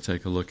definitely ought to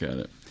take a look at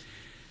it.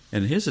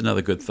 And here's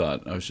another good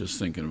thought. I was just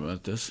thinking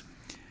about this.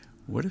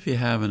 What if you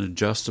have an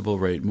adjustable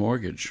rate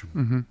mortgage?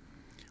 Well,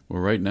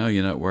 right now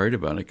you're not worried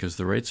about it because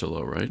the rates are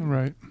low, right?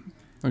 Right.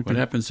 Okay. What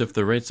happens if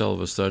the rates all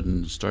of a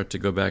sudden start to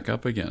go back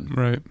up again?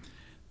 Right.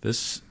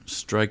 This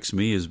strikes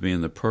me as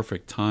being the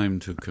perfect time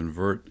to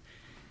convert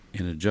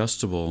an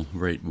adjustable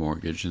rate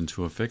mortgage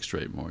into a fixed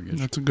rate mortgage.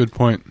 That's a good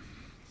point.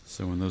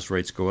 So when those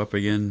rates go up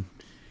again,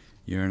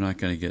 you're not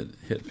going to get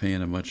hit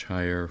paying a much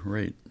higher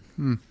rate.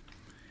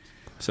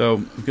 So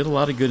we've got a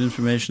lot of good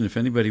information. If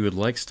anybody would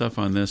like stuff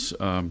on this,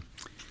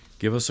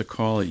 give us a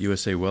call at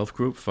USA Wealth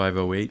Group,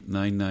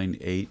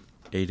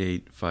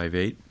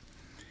 508-998-8858.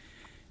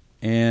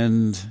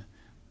 And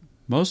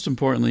most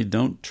importantly,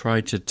 don't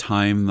try to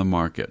time the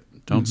market.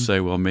 Don't say,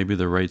 well, maybe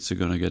the rates are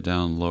going to get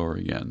down lower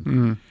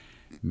again.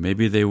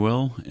 Maybe they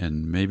will,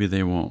 and maybe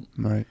they won't.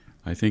 Right.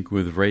 I think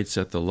with rates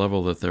at the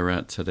level that they're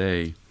at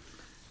today,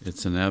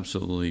 it's an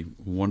absolutely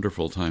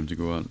wonderful time to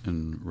go out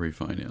and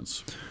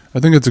refinance.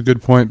 I think it's a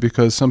good point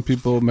because some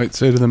people might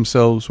say to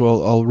themselves,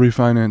 well, I'll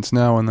refinance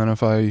now, and then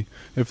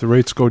if the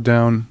rates go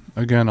down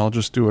again, I'll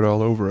just do it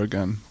all over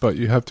again. But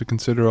you have to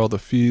consider all the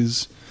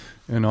fees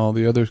and all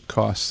the other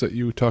costs that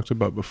you talked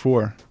about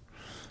before.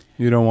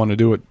 You don't want to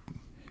do it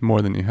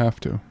more than you have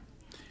to.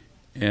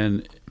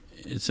 And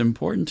it's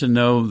important to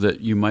know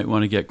that you might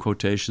want to get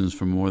quotations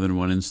from more than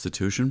one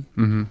institution.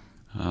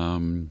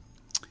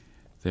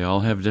 They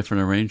all have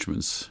different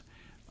arrangements.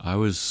 I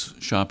was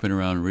shopping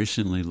around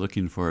recently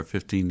looking for a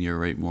 15-year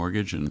rate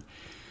mortgage and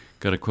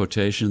got a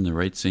quotation. The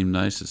rate seemed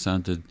nice. It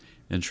sounded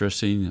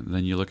interesting. And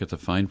then you look at the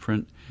fine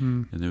print,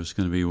 and there was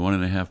going to be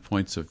 1.5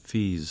 points of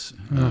fees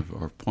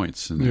or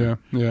points in there.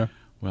 Yeah.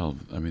 Well,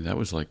 I mean, that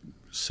was like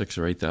 $6,000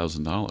 or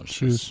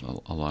 $8,000. It's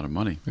a lot of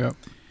money. Yep.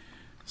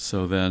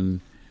 So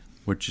then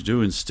what you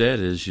do instead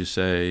is you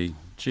say,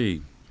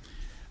 gee,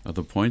 Are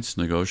the points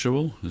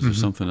negotiable? Is there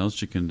something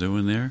else you can do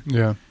in there?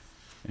 Yeah.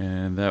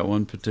 And that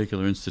one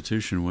particular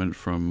institution went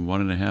from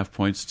 1.5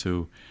 points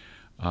to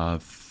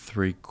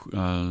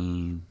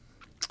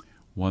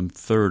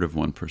 1/3 of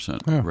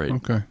 1% Oh, rate.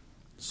 okay.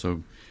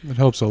 So That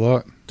helps a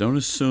lot. don't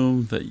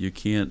assume that you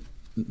can't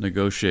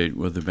negotiate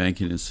with the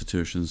banking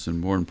institutions, and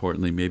more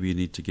importantly, maybe you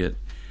need to get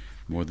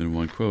more than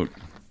one quote.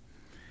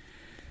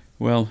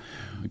 Well,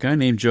 a guy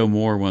named Joe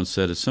Moore once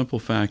said, a simple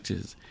fact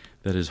is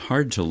that is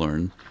hard to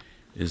learn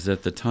is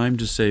that the time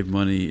to save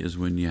money is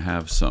when you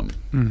have some.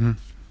 Mm-hmm.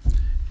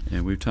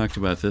 And we've talked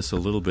about this a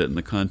little bit in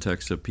the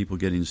context of people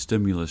getting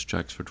stimulus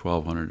checks for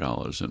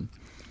 $1,200. And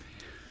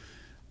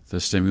the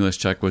stimulus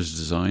check was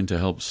designed to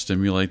help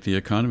stimulate the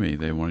economy.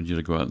 They wanted you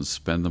to go out and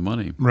spend the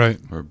money Right.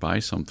 or buy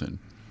something.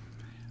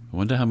 I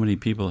wonder how many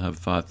people have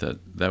thought that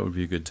that would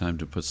be a good time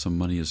to put some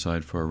money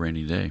aside for a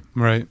rainy day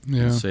Right.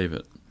 Yeah. and save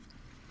it.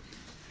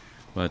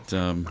 But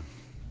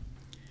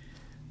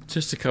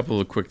just a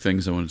couple of quick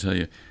things I want to tell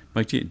you.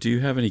 Mike, do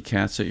you have any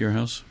cats at your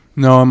house?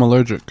 No, I'm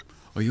allergic.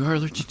 Oh, you are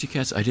allergic to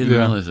cats? I didn't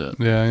Yeah. realize that.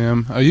 Yeah, I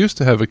am. I used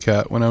to have a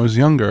cat when I was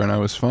younger, and I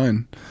was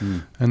fine.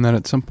 And then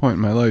at some point in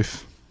my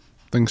life,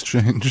 things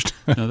changed.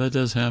 No, that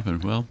does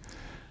happen. Well,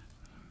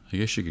 I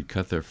guess you could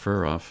cut their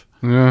fur off.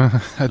 Yeah,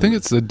 I think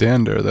it's the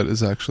dander that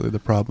is actually the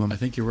problem. I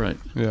think you're right.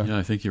 Yeah.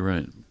 I think you're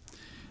right.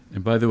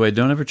 And by the way,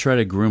 don't ever try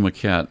to groom a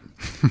cat.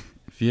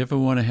 If you ever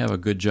want to have a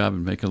good job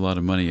and make a lot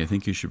of money, I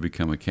think you should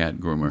become a cat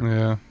groomer.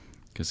 Yeah,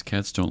 Because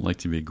cats don't like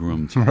to be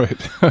groomed.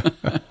 right.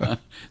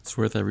 It's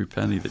worth every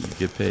penny that you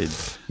get paid.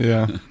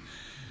 Yeah.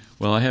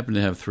 Well, I happen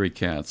to have 3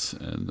 cats,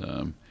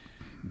 and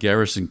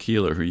Garrison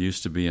Keillor, who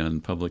used to be on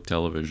public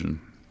television,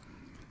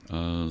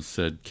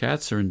 said,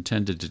 cats are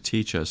intended to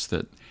teach us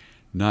that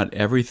not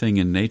everything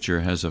in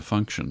nature has a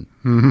function.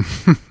 And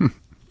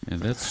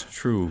that's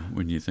true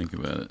when you think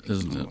about it,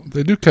 isn't it?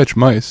 They do catch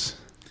mice.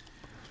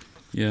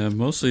 Yeah,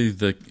 mostly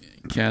the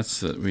cats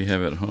that we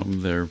have at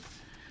home,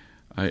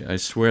 I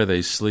swear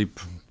they sleep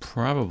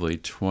probably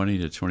 20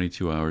 to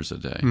 22 hours a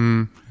day.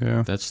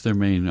 Yeah. That's their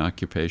main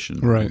occupation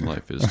Right. in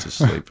life, is to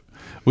sleep.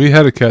 We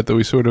had a cat that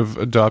we sort of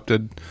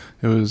adopted.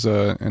 It was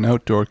an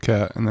outdoor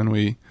cat, and then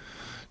we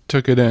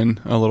took it in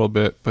a little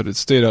bit, but it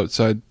stayed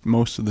outside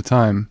most of the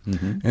time.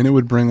 Mhm. And it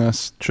would bring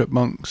us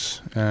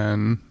chipmunks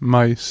and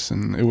mice,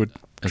 and it would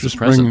As a just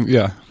present.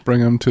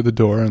 bring them to the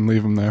door and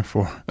leave them there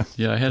for us.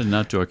 Yeah, I had an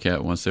outdoor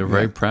cat once. They were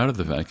very proud of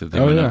the fact that they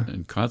Oh, went yeah. out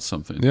and caught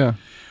something. Yeah.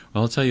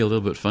 Well, I'll tell you a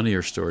little bit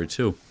funnier story,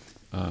 too.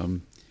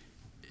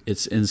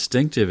 It's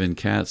instinctive in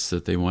cats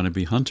that they want to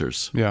be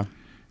hunters. Yeah.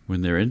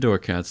 When they're indoor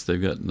cats,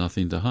 they've got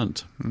nothing to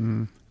hunt.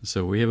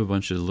 So we have a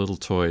bunch of little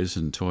toys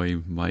and toy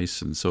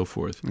mice and so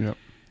forth. Yep.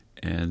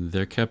 And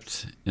they're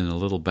kept in a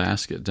little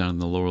basket down in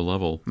the lower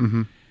level.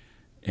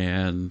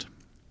 And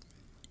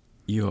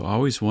you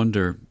always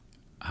wonder,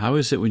 how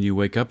is it when you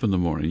wake up in the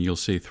morning, you'll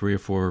see 3 or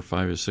 4 or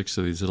 5 or 6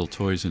 of these little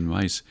toys and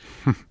mice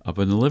up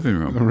in the living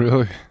room?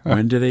 Really?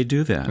 When do they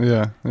do that?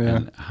 Yeah. Yeah.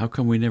 And how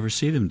come we never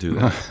see them do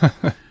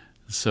that?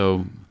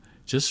 So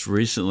just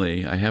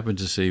recently, I happened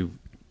to see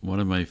one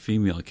of my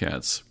female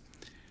cats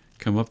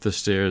come up the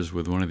stairs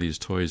with one of these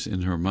toys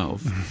in her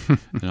mouth. And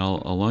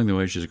along the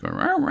way, she's going,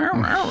 row, row,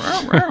 row,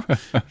 row, row.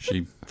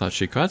 She thought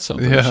she caught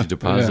something. Yeah, She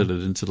deposited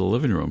it into the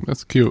living room.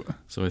 That's cute.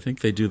 So I think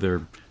they do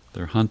their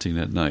hunting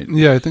at night.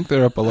 Yeah, I think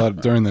they're up a lot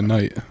during the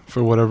night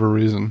for whatever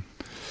reason.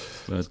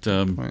 But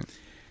Right.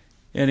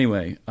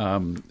 anyway,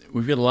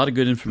 we've got a lot of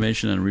good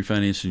information on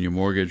refinancing your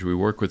mortgage. We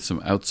work with some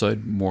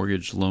outside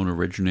mortgage loan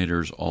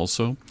originators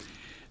also.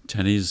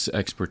 Tenny's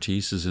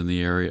expertise is in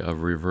the area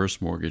of reverse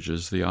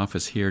mortgages. The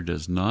office here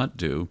does not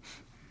do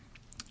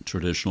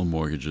traditional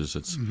mortgages.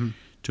 It's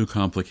too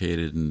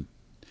complicated and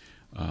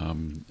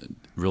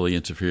really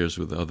interferes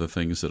with other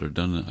things that are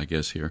done, I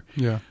guess, here.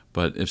 Yeah.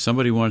 But if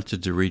somebody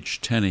wanted to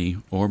reach Tenny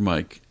or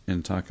Mike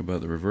and talk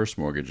about the reverse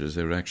mortgages,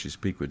 they would actually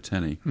speak with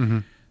Tenny.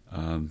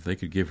 They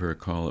could give her a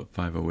call at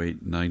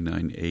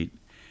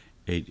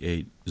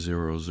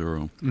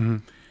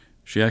 508-998-8800.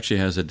 She actually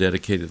has a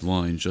dedicated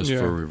line just Yeah.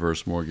 for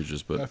reverse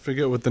mortgages. I But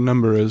forget what the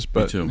number is,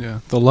 but too. yeah,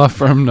 the law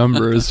firm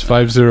number is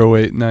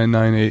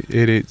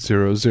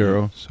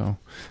 508-998-8800. So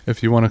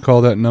if you want to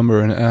call that number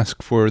and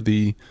ask for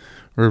the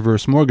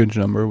reverse mortgage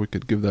number, we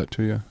could give that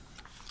to you.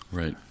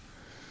 right.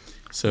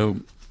 So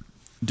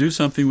do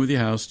something with your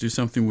house. Do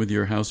something with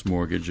your house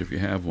mortgage if you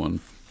have one.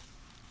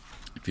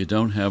 If you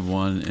don't have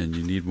one and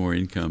you need more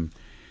income,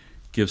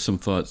 give some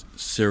thought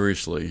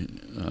seriously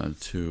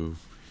to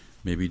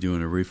maybe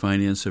doing a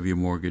refinance of your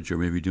mortgage or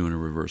maybe doing a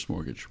reverse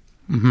mortgage.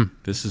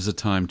 This is a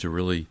time to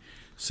really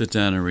sit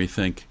down and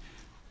rethink,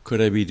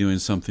 could I be doing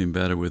something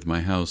better with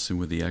my house and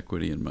with the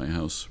equity in my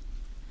house?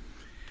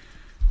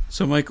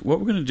 So, Mike, what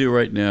we're going to do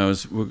right now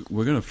is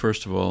we're going to,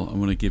 first of all, I'm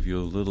going to give you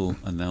a little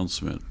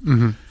announcement.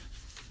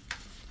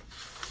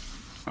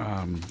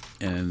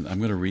 And I'm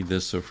going to read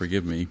this, so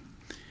forgive me.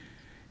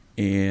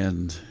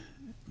 And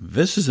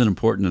this is an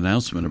important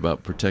announcement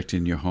about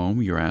protecting your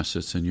home, your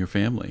assets, and your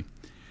family.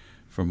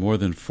 For more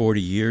than 40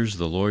 years,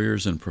 the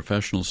lawyers and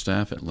professional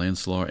staff at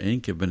Lance Law,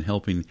 Inc. have been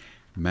helping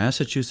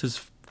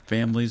Massachusetts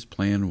families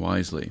plan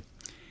wisely.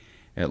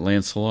 At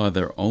Lance Law,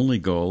 their only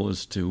goal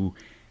is to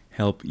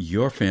help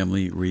your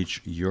family reach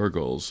your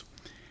goals.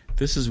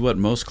 This is what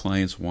most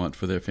clients want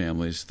for their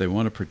families. They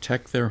want to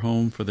protect their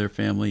home for their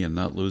family and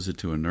not lose it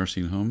to a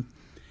nursing home.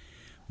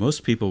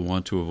 Most people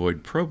want to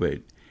avoid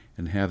probate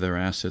and have their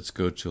assets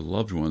go to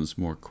loved ones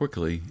more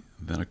quickly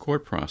than a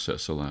court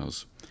process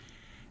allows.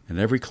 And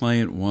every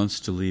client wants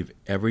to leave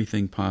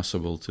everything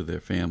possible to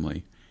their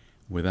family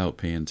without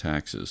paying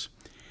taxes.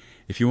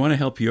 If you want to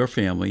help your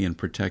family and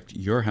protect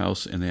your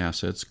house and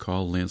assets,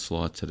 call Lance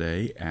Law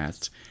today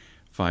at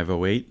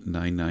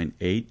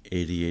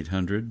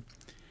 508-998-8800.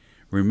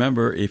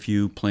 Remember, if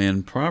you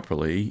plan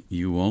properly,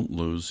 you won't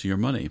lose your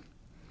money.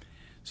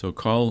 So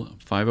call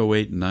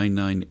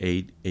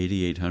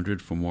 508-998-8800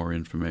 for more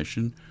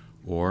information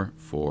or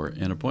for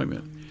an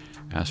appointment.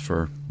 Ask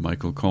for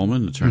Michael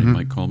Coleman, Attorney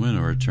Mike Coleman,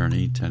 or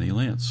Attorney Tenny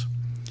Lance.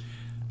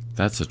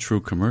 That's a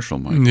true commercial,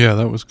 Mike. Yeah,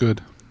 that was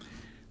good.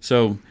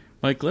 So,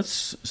 Mike,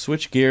 let's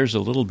switch gears a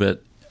little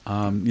bit.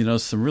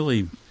 Some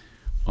really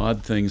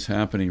odd things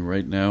happening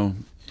right now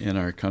in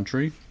our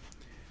country.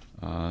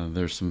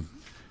 There's some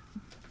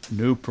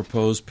new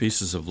proposed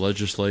pieces of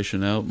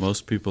legislation out.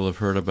 Most people have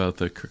heard about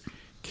the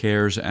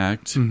CARES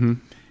Act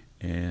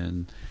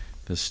and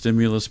the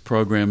stimulus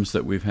programs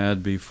that we've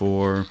had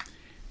before.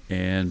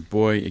 And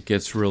boy, it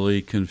gets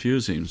really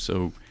confusing.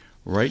 So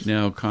right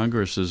now,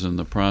 Congress is in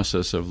the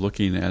process of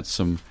looking at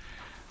some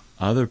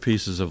other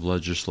pieces of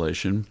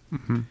legislation.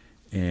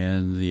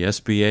 And the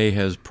SBA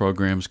has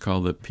programs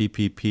called the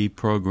PPP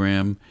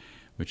program,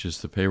 which is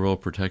the Payroll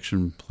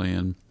Protection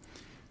Plan,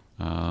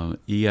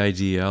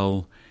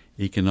 EIDL,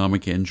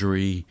 Economic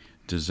Injury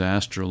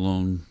Disaster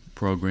Loan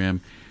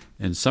Program.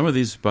 And some of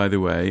these, by the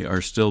way,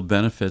 are still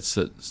benefits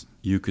that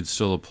you could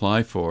still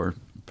apply for,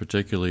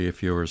 particularly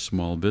if you're a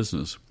small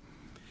business.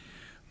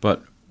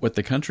 But what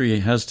the country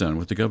has done,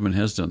 what the government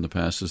has done in the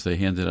past, is they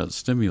handed out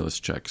stimulus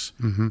checks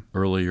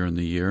earlier in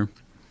the year.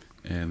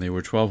 And they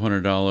were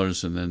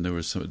 $1,200, and then there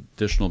were some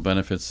additional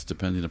benefits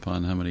depending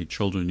upon how many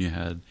children you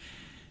had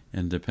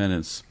and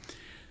dependents.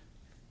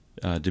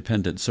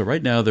 So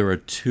right now there are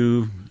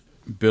two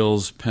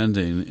bills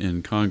pending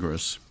in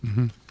Congress.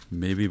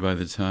 Maybe by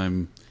the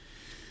time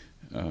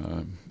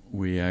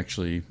we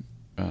actually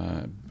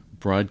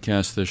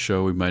broadcast this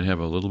show, we might have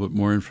a little bit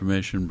more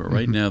information. But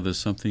right now there's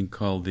something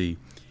called the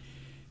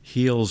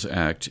HEALS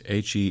Act,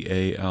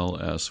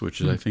 HEALS,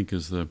 which I think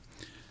is the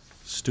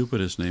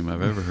stupidest name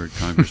I've ever heard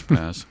Congress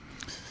pass.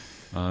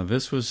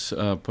 This was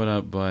put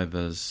out by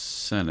the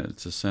Senate.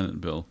 It's a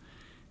Senate bill.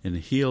 And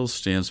HEALS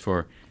stands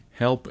for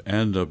Help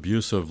End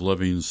Abusive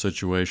Living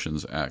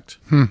Situations Act.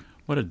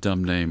 What a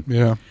dumb name.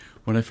 Yeah.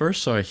 When I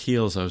first saw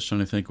HEALS, I was trying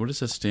to think, what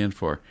does that stand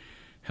for?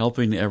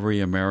 Helping Every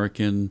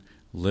American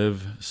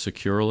Live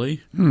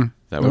Securely?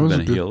 That would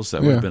have been HEALS.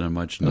 That would have been a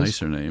much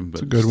nicer name.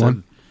 But it's a good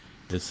one.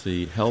 It's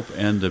the Help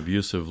End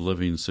Abusive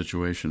Living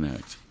Situation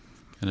Act.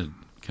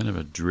 Kind of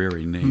a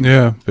dreary name.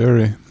 Yeah,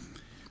 very.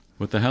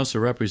 What the House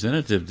of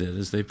Representatives did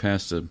is they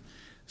passed a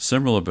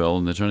similar bill,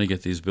 and they're trying to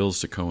get these bills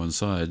to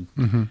coincide,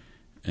 and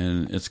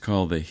it's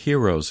called the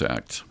HEROES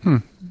Act.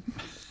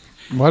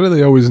 Why do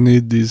they always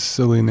need these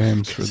silly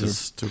names for their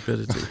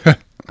stupidity?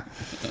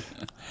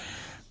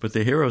 But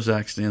the HEROES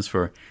Act stands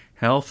for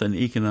Health and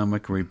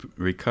Economic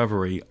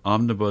Recovery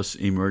Omnibus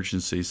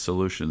Emergency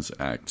Solutions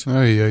Act.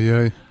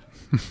 Ay.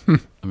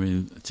 I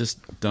mean, just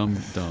dumb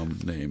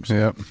names.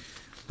 Yep.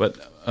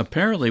 But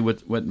apparently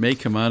what may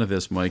come out of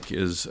this, Mike,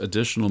 is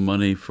additional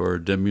money for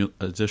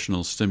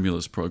additional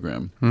stimulus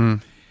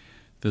program.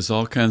 There's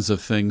all kinds of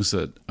things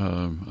that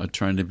are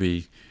trying to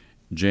be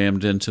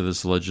jammed into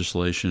this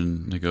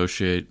legislation,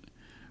 negotiate.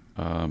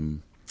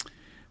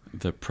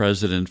 The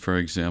president, for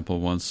example,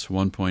 wants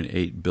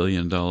 $1.8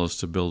 billion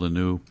to build a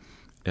new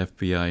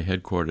FBI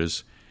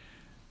headquarters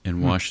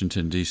in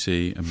Washington,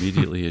 D.C.,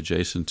 immediately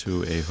adjacent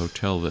to a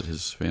hotel that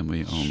his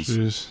family owns.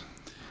 Jeez.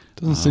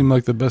 Doesn't seem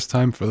like the best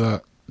time for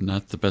that.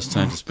 Not the best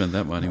time to spend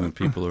that money when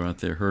people are out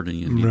there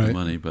hurting and need the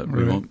money, but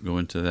we won't go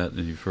into that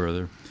any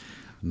further.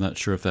 I'm not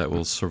sure if that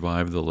will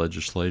survive the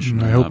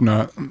legislation. I hope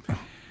not. Yeah.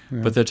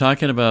 But they're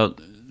talking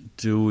about,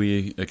 do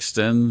we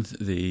extend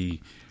the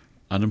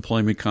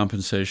unemployment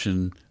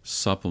compensation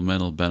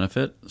supplemental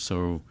benefit?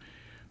 So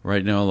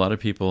right now a lot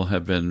of people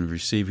have been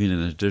receiving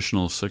an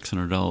additional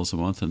 $600 a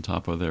month on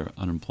top of their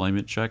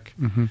unemployment check.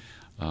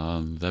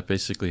 That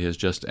basically has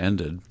just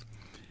ended.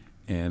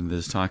 And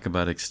there's talk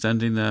about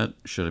extending that.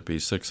 Should it be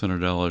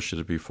 $600? Should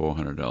it be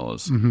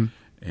 $400?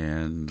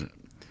 And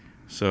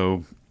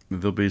so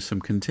there'll be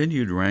some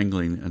continued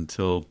wrangling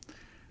until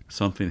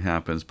something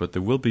happens, but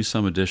there will be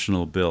some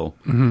additional bill.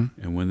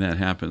 And when that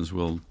happens,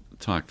 we'll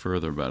talk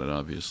further about it,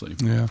 obviously.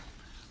 Yeah.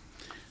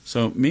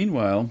 So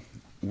meanwhile,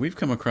 we've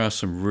come across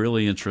some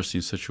really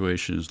interesting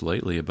situations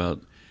lately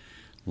about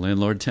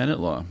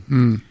landlord-tenant law.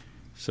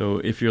 So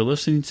if you're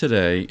listening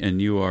today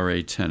and you are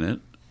a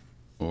tenant,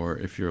 or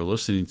if you're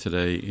listening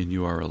today and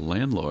you are a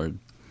landlord,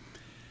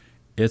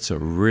 it's a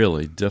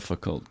really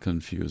difficult,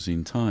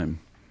 confusing time.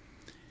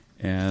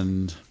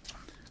 And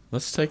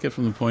Let's take it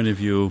from the point of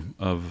view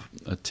of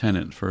a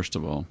tenant, first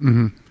of all.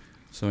 Mm-hmm.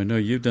 So I know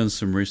you've done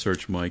some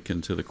research, Mike,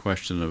 into the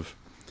question of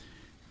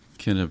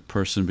can a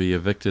person be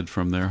evicted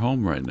from their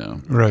home right now?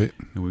 Right.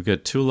 And we've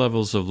got two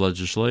levels of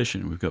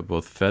legislation. We've got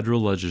both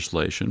federal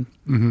legislation,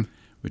 Mm-hmm.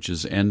 which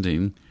is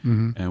ending,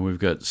 Mm-hmm. and we've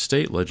got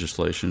state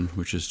legislation,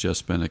 which has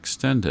just been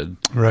extended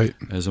Right.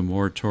 as a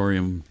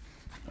moratorium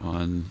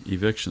on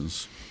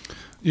evictions.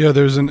 Yeah,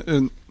 there's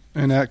an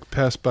act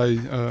passed by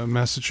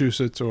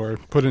Massachusetts or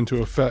put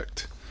into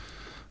effect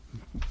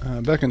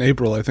back in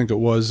April, I think it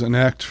was, an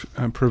act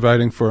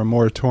providing for a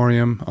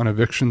moratorium on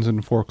evictions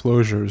and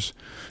foreclosures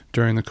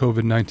during the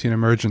COVID-19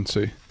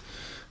 emergency.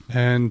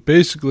 And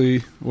basically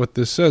what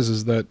this says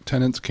is that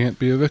tenants can't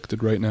be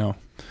evicted right now.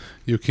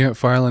 You can't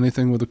file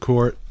anything with the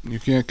court. You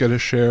can't get a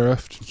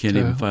sheriff. You can't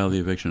even file the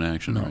eviction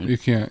action, No, right? you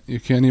can't. You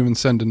can't even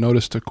send a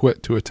notice to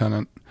quit to a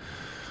tenant.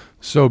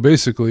 So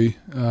basically,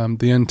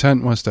 the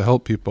intent was to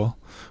help people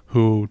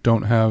who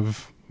don't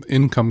have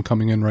income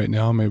coming in right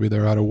now. Maybe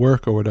they're out of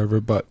work or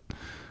whatever, but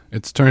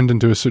it's turned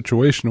into a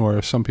situation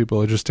where some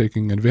people are just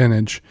taking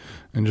advantage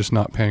and just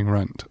not paying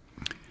rent.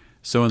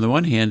 So on the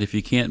one hand, if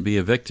you can't be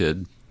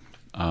evicted,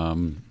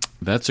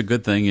 that's a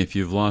good thing. If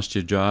you've lost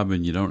your job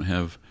and you don't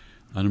have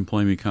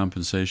unemployment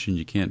compensation,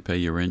 you can't pay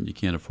your rent, you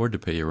can't afford to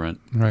pay your rent,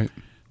 Right.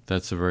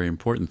 that's a very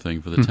important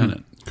thing for the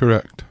tenant.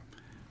 Correct.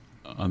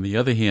 On the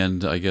other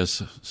hand, I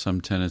guess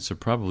some tenants are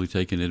probably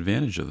taking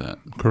advantage of that.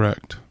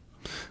 Correct.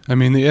 I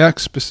mean, the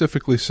Act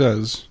specifically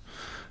says,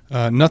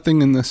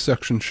 nothing in this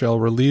section shall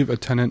relieve a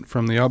tenant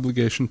from the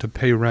obligation to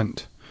pay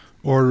rent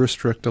or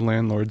restrict a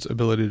landlord's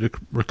ability to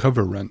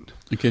recover rent.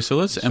 Okay, so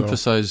let's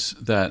emphasize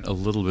that a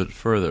little bit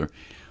further.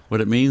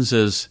 What it means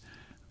is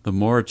the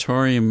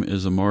moratorium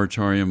is a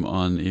moratorium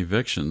on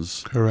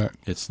evictions. Correct.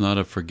 It's not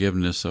a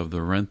forgiveness of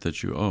the rent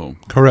that you owe.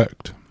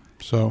 Correct.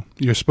 So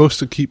you're supposed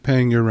to keep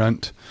paying your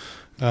rent.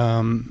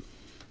 And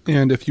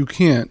if you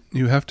can't,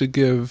 you have to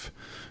give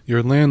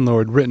your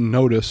landlord written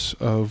notice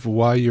of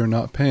why you're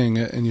not paying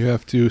it, and you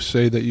have to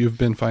say that you've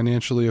been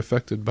financially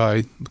affected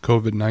by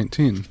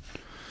COVID-19.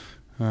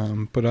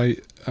 But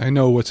I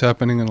know what's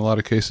happening in a lot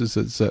of cases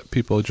is that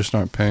people just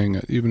aren't paying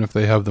it, even if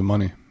they have the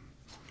money.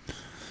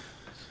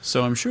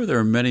 So I'm sure there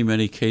are many,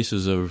 many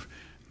cases of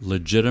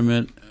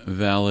legitimate,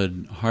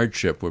 valid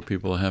hardship where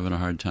people are having a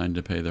hard time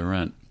to pay their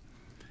rent.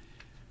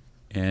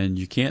 And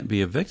you can't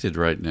be evicted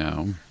right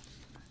now,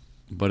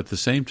 but at the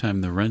same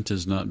time, the rent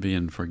is not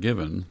being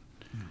forgiven.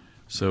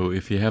 So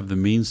if you have the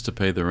means to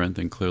pay the rent,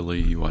 then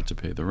clearly you ought to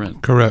pay the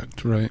rent.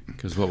 Correct, right.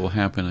 Because what will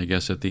happen, I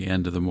guess, at the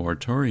end of the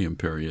moratorium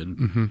period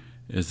Mm-hmm.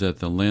 is that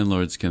the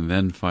landlords can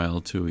then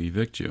file to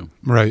evict you.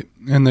 Right.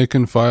 And they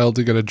can file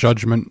to get a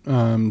judgment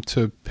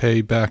to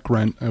pay back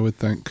rent, I would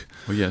think.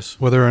 Well, yes.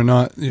 Whether or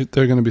not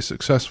they're going to be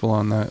successful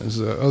on that is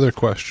the other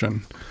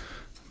question.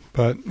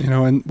 But,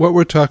 and what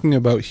we're talking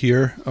about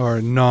here are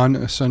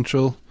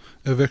non-essential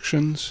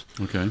evictions.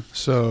 Okay.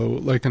 So,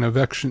 like an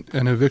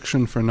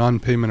eviction for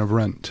non-payment of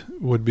rent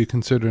would be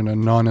considered a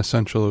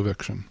non-essential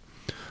eviction,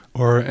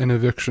 or an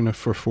eviction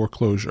for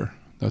foreclosure.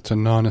 That's a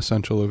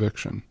non-essential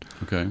eviction.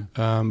 Okay.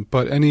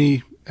 But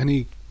any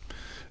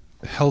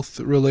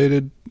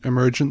health-related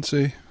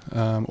emergency,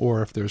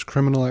 or if there's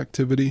criminal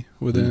activity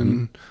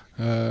within,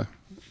 a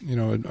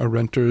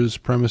renter's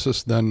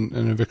premises, then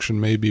an eviction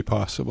may be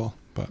possible.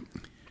 But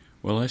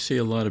Well, I see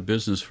a lot of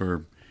business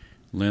for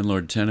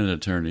landlord-tenant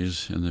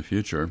attorneys in the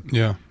future.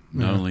 yeah.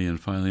 Not only in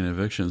filing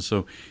evictions.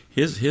 So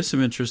here's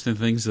some interesting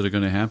things that are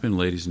going to happen,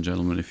 ladies and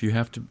gentlemen. If you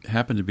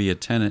happen to be a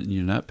tenant and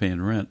you're not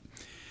paying rent,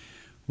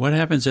 what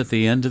happens at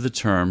the end of the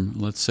term?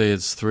 Let's say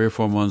it's 3 or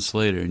 4 months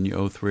later and you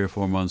owe 3 or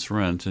 4 months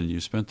rent and you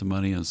spent the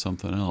money on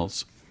something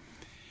else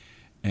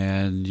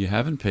and you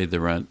haven't paid the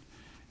rent,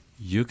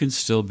 you can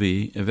still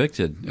be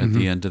evicted at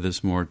the end of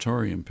this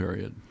moratorium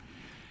period.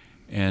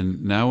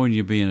 And now when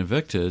you're being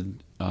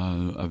evicted,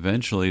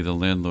 eventually the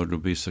landlord will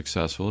be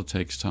successful. It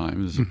takes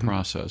time. There's a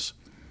process.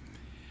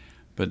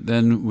 But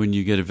then when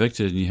you get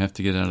evicted and you have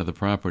to get out of the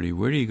property,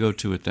 where do you go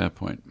to at that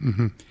point?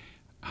 Mm-hmm.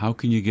 How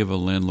can you give a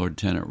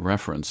landlord-tenant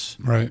reference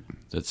Right.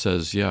 that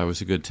says, yeah, I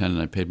was a good tenant,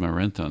 I paid my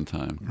rent on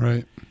time?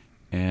 Right.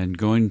 And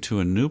going to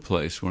a new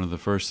place, one of the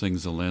first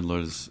things the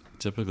landlord is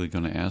typically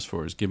going to ask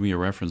for is, give me a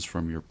reference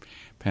from your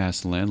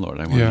past landlord.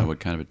 I want to know what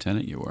kind of a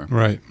tenant you were.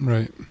 Right.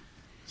 Right.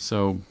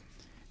 So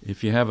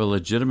if you have a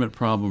legitimate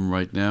problem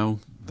right now,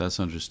 that's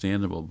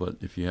understandable. But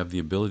if you have the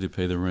ability to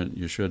pay the rent,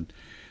 you should.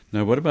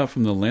 Now, what about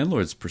from the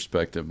landlord's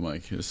perspective,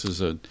 Mike? This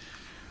is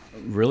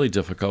really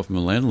difficult from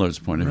the landlord's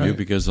point of view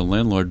because the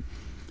landlord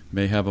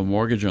may have a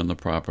mortgage on the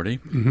property.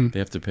 Mm-hmm. They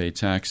have to pay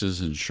taxes,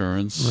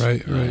 insurance,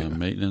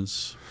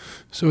 maintenance.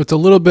 So it's a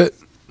little bit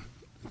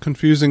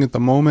confusing at the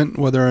moment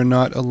whether or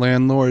not a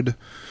landlord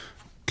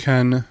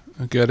can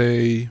get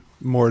a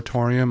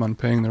moratorium on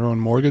paying their own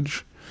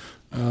mortgage.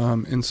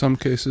 In some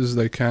cases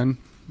they can,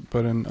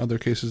 but in other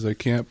cases they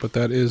can't. But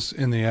that is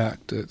in the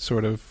Act. It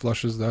sort of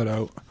flushes that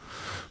out.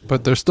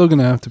 But they're still going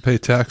to have to pay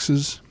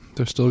taxes.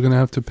 They're still going to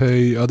have to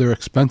pay other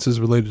expenses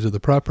related to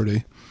the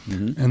property.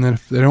 Mm-hmm. And then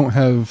if they don't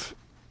have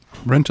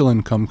rental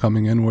income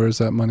coming in, where is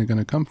that money going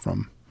to come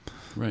from?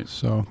 Right.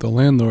 So the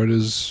landlord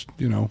is,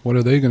 what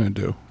are they going to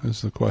do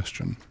is the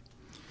question.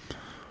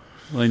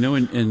 Well, I know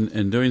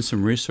in doing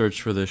some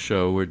research for this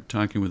show, we're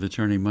talking with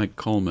attorney Mike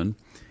Coleman.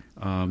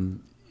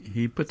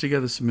 He put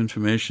together some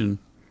information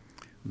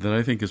that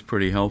I think is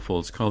pretty helpful.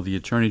 It's called the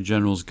Attorney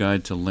General's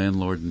Guide to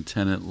Landlord and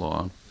Tenant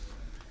Law.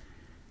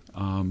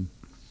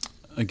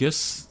 I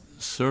guess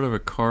sort of a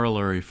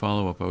corollary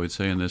follow-up, I would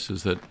say, in this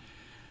is that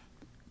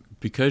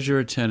because you're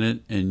a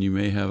tenant and you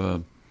may have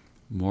a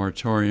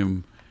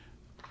moratorium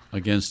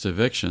against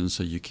eviction,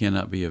 so you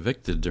cannot be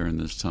evicted during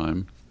this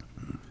time,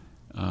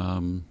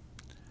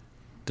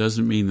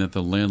 doesn't mean that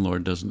the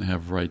landlord doesn't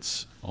have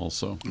rights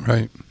also.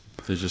 Right.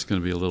 They're just going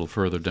to be a little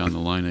further down the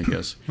line, I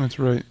guess. That's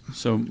right.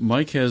 So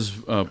Mike has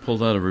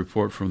pulled out a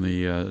report from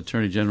the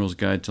Attorney General's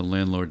Guide to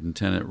Landlord and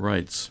Tenant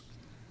Rights.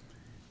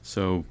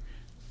 So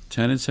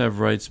tenants have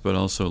rights, but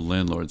also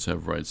landlords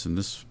have rights, and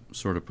this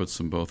sort of puts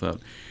them both out.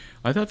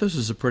 I thought this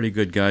was a pretty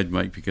good guide,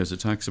 Mike, because it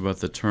talks about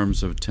the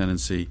terms of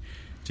tenancy.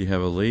 Do you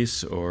have a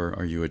lease, or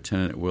are you a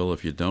tenant at will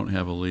if you don't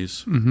have a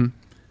lease? Mm-hmm.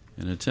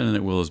 And a tenant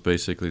at will is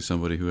basically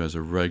somebody who has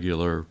a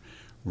regular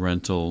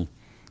rental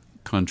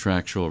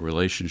contractual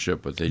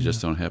relationship, but they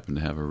just don't happen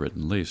to have a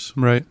written lease.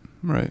 Right.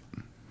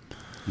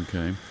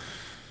 Okay.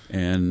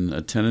 And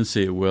a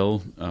tenancy at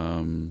will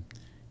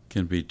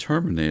can be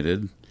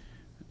terminated.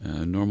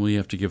 Normally you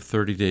have to give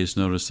 30 days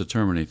notice to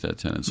terminate that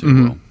tenancy at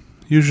will.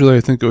 Usually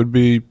I think it would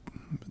be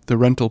the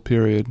rental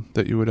period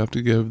that you would have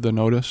to give the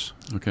notice.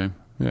 Okay.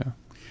 Yeah.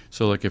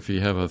 So like if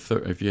you have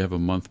a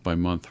month by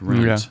month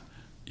rent,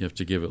 you have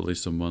to give at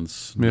least a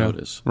month's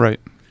notice. Right.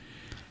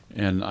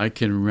 And I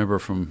can remember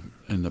from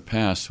in the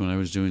past when I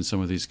was doing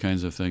some of these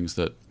kinds of things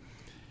that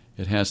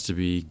it has to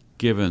be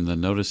given, the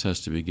notice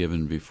has to be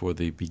given before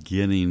the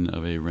beginning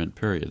of a rent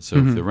period. So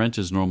if the rent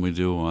is normally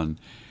due on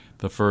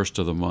the first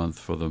of the month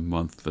for the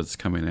month that's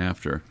coming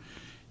after,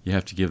 you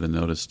have to give the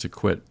notice to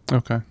quit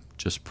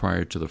just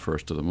prior to the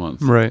first of the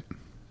month. Right.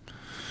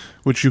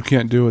 Which you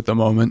can't do at the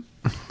moment.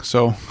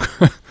 So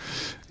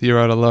you're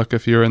out of luck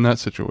if you're in that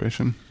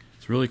situation.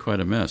 It's really quite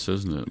a mess,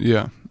 isn't it?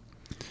 Yeah.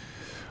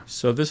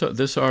 So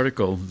this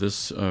article,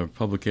 this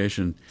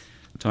publication,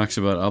 talks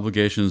about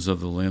obligations of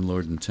the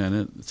landlord and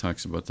tenant. It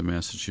talks about the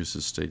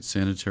Massachusetts State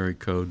Sanitary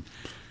Code.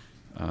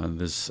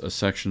 There's a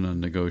section on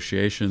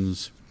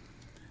negotiations.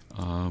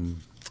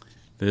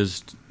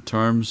 There's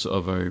terms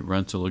of a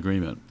rental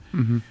agreement.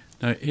 Mm-hmm.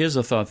 Now, here's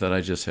a thought that I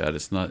just had.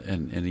 It's not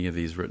in any of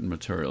these written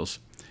materials.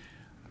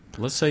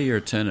 Let's say you're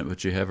a tenant,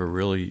 but you have a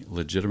really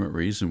legitimate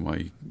reason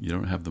why you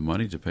don't have the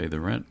money to pay the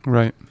rent.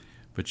 Right.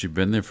 But you've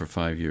been there for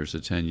 5 years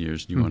or 10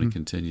 years, and you want to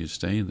continue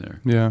staying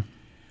there. Yeah.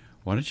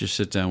 Why don't you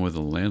sit down with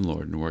the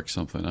landlord and work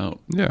something out?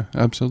 Yeah,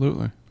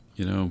 absolutely.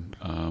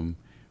 When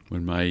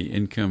my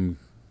income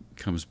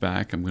comes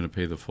back, I'm going to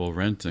pay the full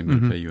rent. I'm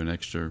going to pay you an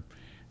extra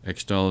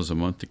X dollars a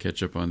month to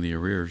catch up on the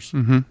arrears.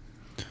 Mm-hmm.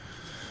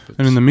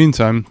 And in the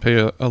meantime,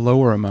 pay a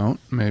lower amount,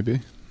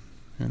 maybe.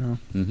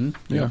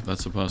 Yeah,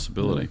 that's a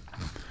possibility.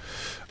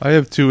 I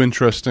have two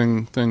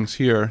interesting things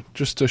here,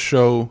 just to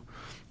show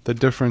the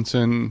difference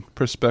in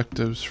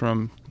perspectives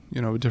from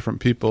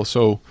different people.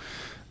 So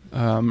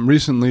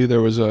recently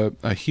there was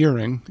a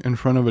hearing in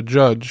front of a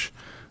judge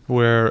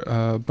where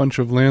a bunch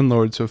of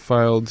landlords have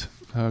filed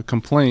a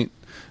complaint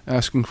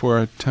asking for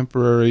a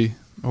temporary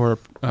or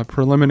a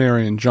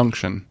preliminary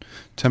injunction,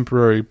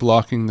 temporary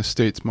blocking the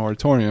state's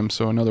moratorium.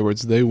 So in other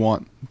words, they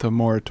want the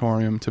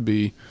moratorium to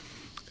be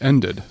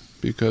ended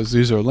because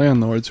these are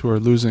landlords who are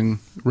losing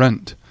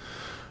rent.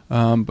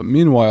 But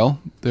meanwhile,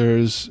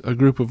 there's a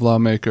group of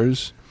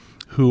lawmakers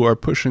who are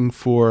pushing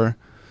for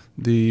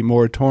the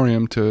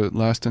moratorium to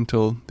last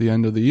until the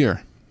end of the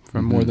year,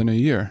 for more than a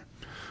year.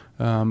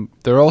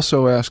 They're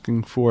also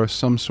asking for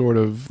some sort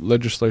of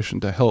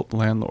legislation to help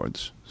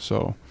landlords,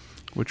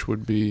 which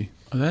would be...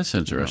 Oh, that's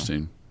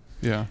interesting.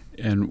 Yeah.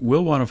 And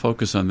we'll want to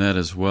focus on that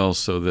as well,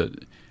 so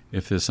that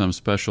if there's some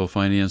special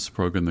finance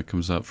program that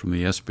comes out from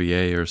the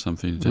SBA or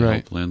something to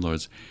help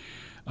landlords.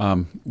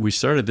 We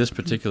started this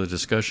particular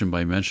discussion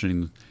by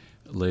mentioning,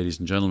 ladies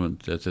and gentlemen,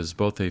 that there's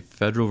both a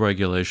federal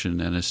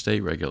regulation and a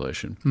state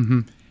regulation.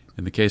 Mm-hmm.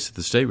 In the case of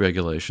the state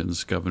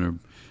regulations,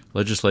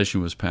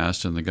 legislation was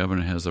passed, and the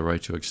governor has the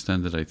right to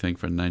extend it, I think,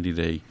 for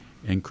 90-day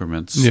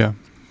increments,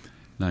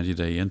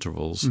 90-day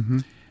intervals,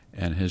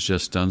 and has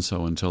just done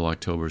so until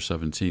October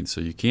 17th. So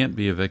you can't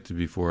be evicted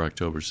before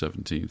October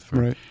 17th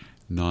for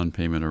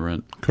non-payment of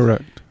rent.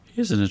 Correct.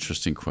 Here's an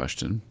interesting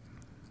question.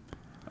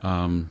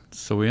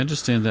 So we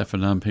understand that for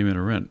non-payment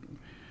of rent.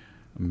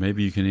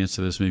 Maybe you can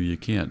answer this, maybe you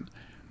can't.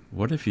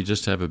 What if you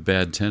just have a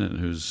bad tenant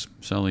who's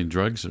selling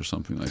drugs or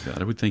something like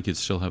that? I would think you'd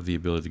still have the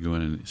ability to go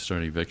in and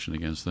start eviction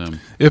against them.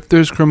 If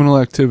there's criminal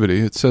activity,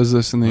 it says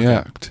this in the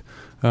Act.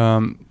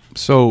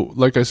 So,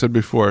 like I said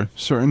before,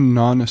 certain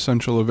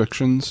non-essential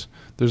evictions,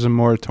 there's a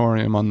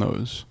moratorium on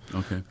those.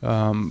 Okay.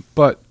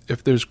 But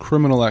if there's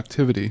criminal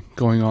activity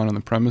going on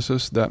the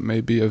premises, that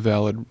may be a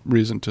valid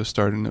reason to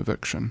start an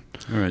eviction.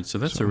 All right, so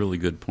that's a really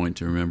good point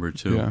to remember,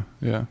 too.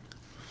 Yeah.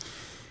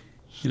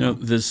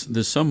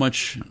 There's so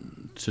much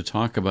to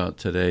talk about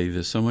today.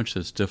 There's so much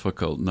that's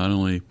difficult, not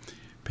only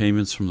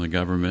payments from the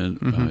government,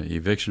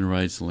 eviction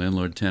rights,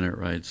 landlord-tenant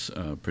rights,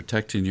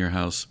 protecting your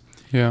house.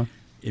 Yeah.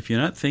 If you're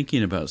not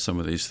thinking about some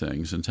of these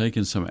things and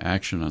taking some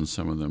action on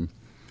some of them,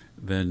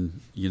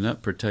 then you're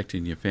not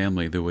protecting your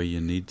family the way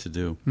you need to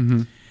do.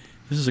 Mm-hmm.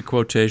 This is a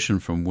quotation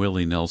from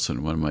Willie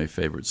Nelson, one of my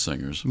favorite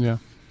singers. Yeah.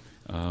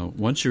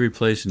 Once you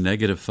replace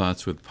negative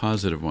thoughts with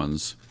positive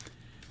ones,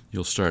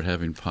 you'll start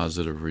having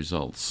positive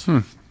results.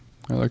 I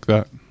like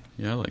that.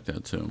 Yeah, I like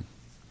that too.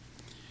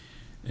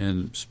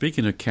 And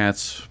speaking of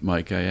cats,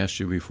 Mike, I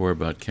asked you before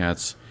about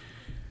cats.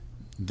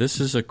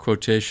 This is a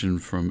quotation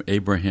from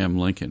Abraham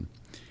Lincoln.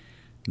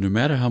 No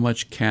matter how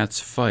much cats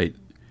fight,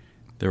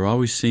 there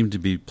always seem to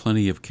be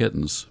plenty of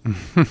kittens.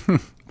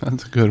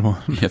 That's a good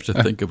one. You have to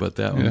think about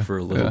that one for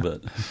a little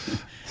bit.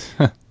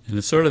 And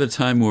it's sort of the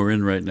time we're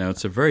in right now.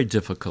 It's a very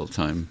difficult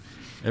time.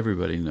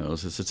 Everybody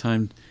knows. It's a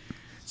time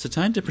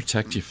to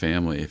protect your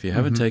family. If you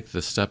haven't taken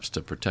the steps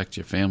to protect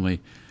your family,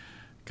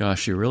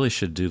 gosh, you really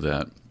should do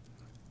that.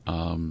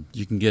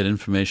 You can get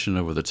information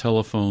over the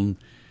telephone.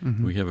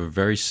 We have a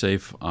very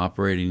safe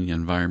operating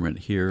environment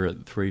here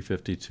at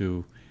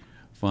 352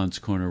 Fonts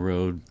Corner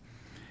Road.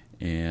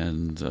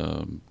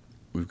 And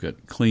we've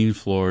got clean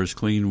floors,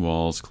 clean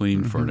walls,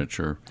 clean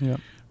furniture. Yep.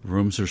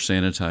 Rooms are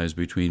sanitized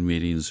between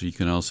meetings. You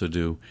can also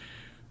do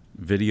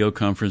video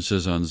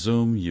conferences on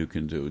Zoom. You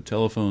can do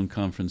telephone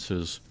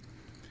conferences.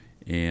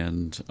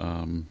 And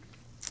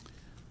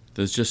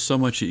there's just so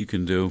much that you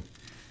can do.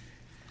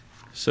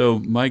 So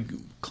my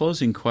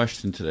closing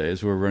question today,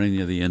 as we're running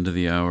near the end of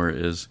the hour,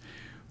 is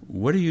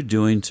what are you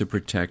doing to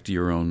protect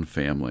your own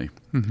family?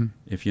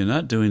 If you're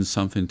not doing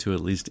something to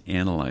at least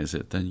analyze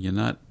it, then you're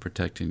not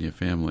protecting your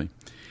family.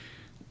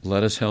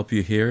 Let us help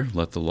you here.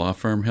 Let the law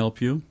firm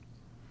help you.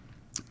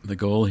 The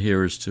goal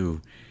here is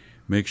to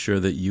make sure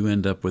that you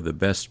end up with the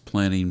best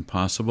planning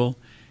possible,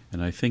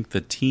 and I think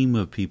the team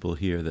of people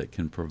here that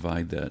can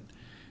provide that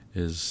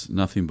is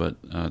nothing but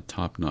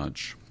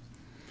top-notch.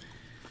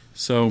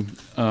 So,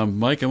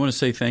 Mike, I want to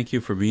say thank you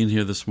for being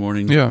here this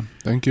morning. Yeah,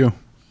 thank you.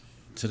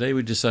 Today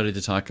we decided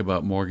to talk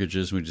about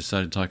mortgages. We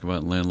decided to talk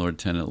about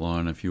landlord-tenant law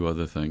and a few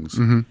other things.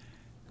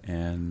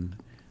 And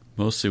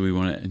mostly we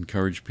want to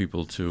encourage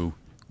people to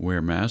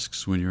wear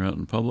masks when you're out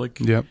in public.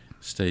 Yep.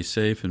 Stay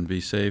safe and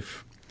be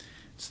safe.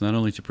 It's not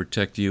only to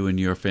protect you and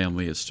your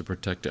family, it's to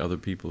protect other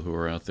people who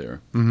are out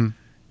there. You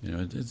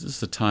know,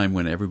 it's a time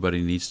when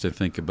everybody needs to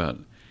think about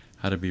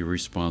how to be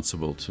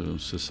responsible to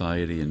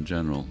society in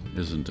general,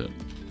 isn't it?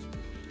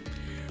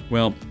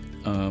 Well,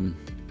 I'm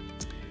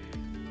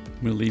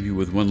going to leave you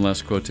with one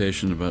last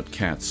quotation about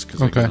cats,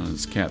 because I got on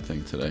this cat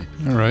thing today.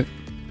 All right.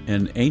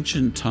 In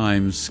ancient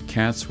times,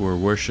 cats were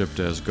worshipped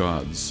as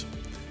gods.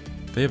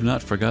 They have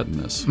not forgotten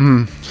this.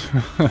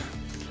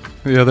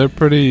 Yeah, they're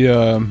pretty.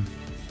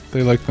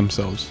 They like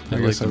themselves. They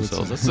like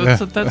themselves.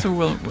 That's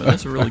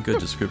a really good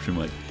description,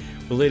 Mike.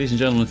 Well, ladies and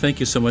gentlemen, thank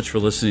you so much for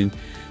listening.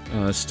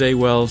 Stay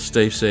well,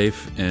 stay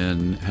safe,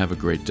 and have a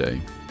great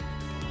day.